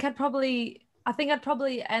 I think I'd probably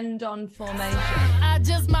end on Formation. I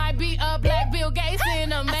just might be a black Bill Gates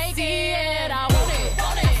in a making. I want it.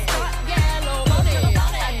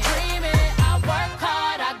 I dream it. I work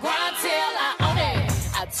hard. I grind till I own it.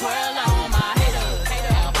 I twirl on my haters.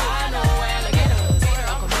 Albino alligators.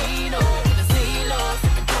 El Camino with the CeeLo.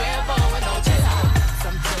 Sipping Cuervo with no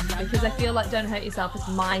chiller. Because I feel like Don't Hurt Yourself is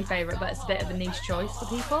my favourite, but it's a bit of a niche choice for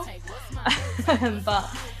people. But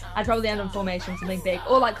I'd probably end on Formation, something big,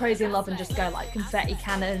 or like Crazy in Love, and just go like confetti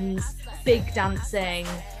cannons, big dancing,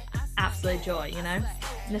 absolute joy, you know,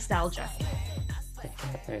 nostalgia.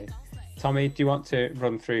 Okay. Tommy, do you want to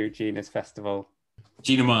run through Gina's festival?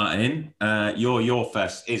 Gina Martin, your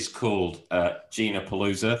fest is called Gina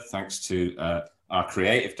Palooza, thanks to our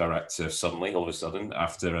creative director. Suddenly, all of a sudden,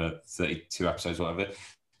 after 32 episodes, whatever,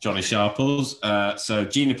 Johnny Sharples. So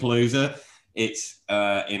Gina Palooza. It's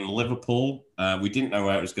in Liverpool. We didn't know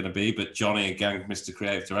where it was going to be, but Johnny, again, Mr.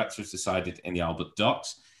 Creative Director, has decided in the Albert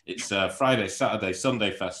Docks. It's Friday, Saturday,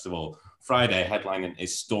 Sunday festival. Friday headlining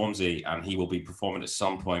is Stormzy, and he will be performing at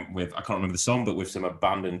some point with, I can't remember the song, but with some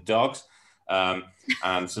abandoned dogs.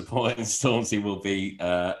 And supporting Stormzy will be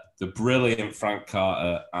the brilliant Frank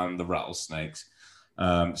Carter and the Rattlesnakes.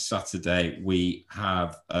 Saturday, we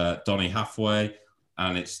have Donny Halfway,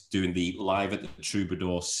 and it's doing the Live at the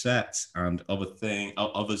Troubadour set and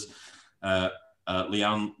others.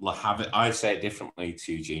 Leanne LaHavis. I say it differently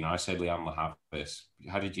to Gina. I say Leanne LaHavis.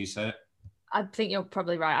 How did you say it? I think you're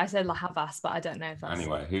probably right. I said LaHavas, but I don't know if that's...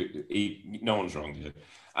 Anyway, no one's wrong here.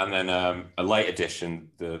 And then a late edition,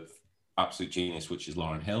 the absolute genius, which is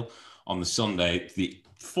Lauryn Hill. On the Sunday, the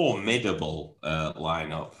formidable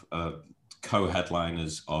lineup,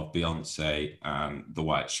 co-headliners of Beyonce and the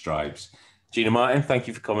White Stripes. Gina Martin, thank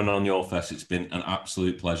you for coming on your fest. It's been an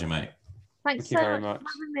absolute pleasure, mate. Thanks so much for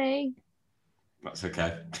having me. That's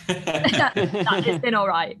okay. It's been all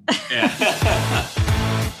right. Yeah.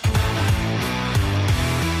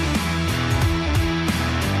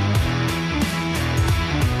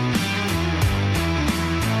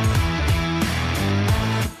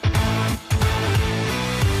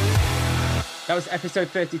 That was episode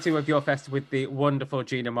 32 of Your Fest with the wonderful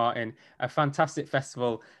Gina Martin. A fantastic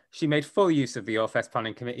festival. She made full use of the Your Fest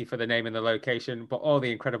planning committee for the name and the location, but all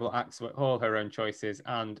the incredible acts were all her own choices,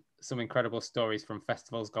 and some incredible stories from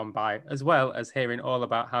festivals gone by, as well as hearing all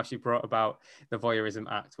about how she brought about the Voyeurism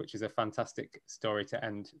Act, which is a fantastic story to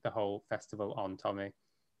end the whole festival on, Tommy.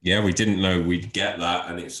 Yeah, we didn't know we'd get that,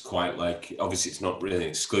 and it's quite like, obviously it's not really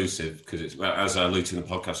exclusive, because it's, as I alluded to in the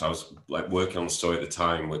podcast, I was like working on the story at the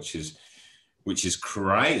time, which is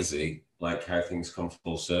crazy, like how things come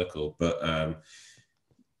full circle. But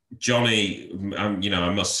Johnny, I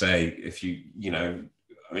must say, if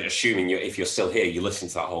I mean, assuming if you're still here, you listen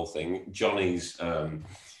to that whole thing. Johnny's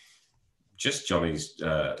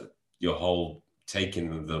your whole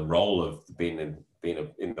taking the role of being in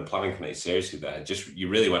the planning committee seriously there. Just you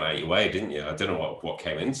really went out your way, didn't you? I don't know what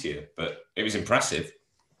came into you, but it was impressive.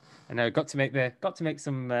 I know, got to make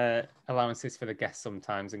some allowances for the guests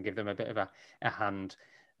sometimes and give them a bit of a hand.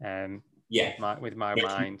 With my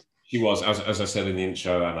mind. She was, as I said in the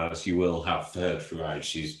intro, and as you will have heard throughout,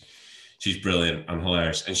 she's brilliant and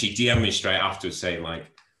hilarious. And she DM'd me straight afterwards saying, like,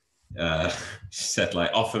 she said,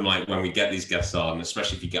 like, often, like, when we get these guests on,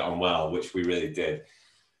 especially if you get on well, which we really did,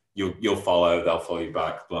 you'll follow, they'll follow you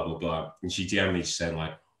back, blah, blah, blah. And she DM'd me saying,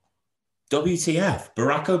 like, WTF,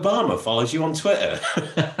 Barack Obama follows you on Twitter,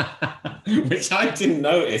 which I didn't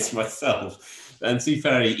notice myself. And to be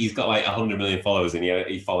fair, he's got like 100 million followers and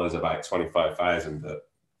he follows about 25,000, but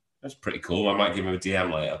that's pretty cool. I might give him a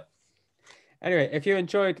DM later. Anyway, if you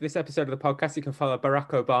enjoyed this episode of the podcast, you can follow Barack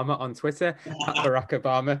Obama on Twitter at Barack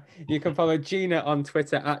Obama. You can follow Gina on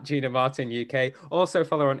Twitter at Gina Martin UK. Also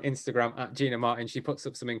follow her on Instagram at Gina Martin. She puts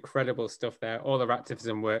up some incredible stuff there, all her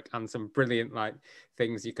activism work and some brilliant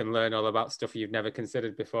things you can learn all about stuff you've never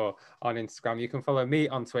considered before on Instagram. You can follow me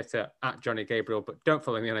on Twitter at Johnny Gabriel, but don't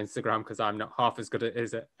follow me on Instagram because I'm not half as good at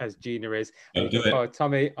it as Gina is. And you can follow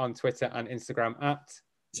Tommy on Twitter and Instagram at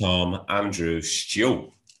Tom Andrew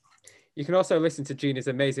Stew. You can also listen to Gina's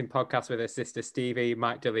amazing podcast with her sister Stevie,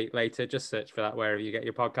 Might Delete Later. Just search for that wherever you get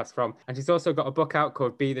your podcast from. And she's also got a book out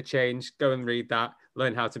called Be the Change. Go and read that.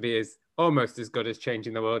 Learn how to be almost as good as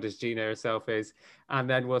changing the world as Gina herself is. And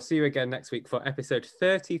then we'll see you again next week for episode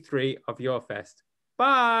 33 of Your Fest.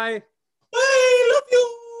 Bye! Bye! Love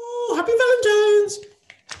you! Happy Valentine's!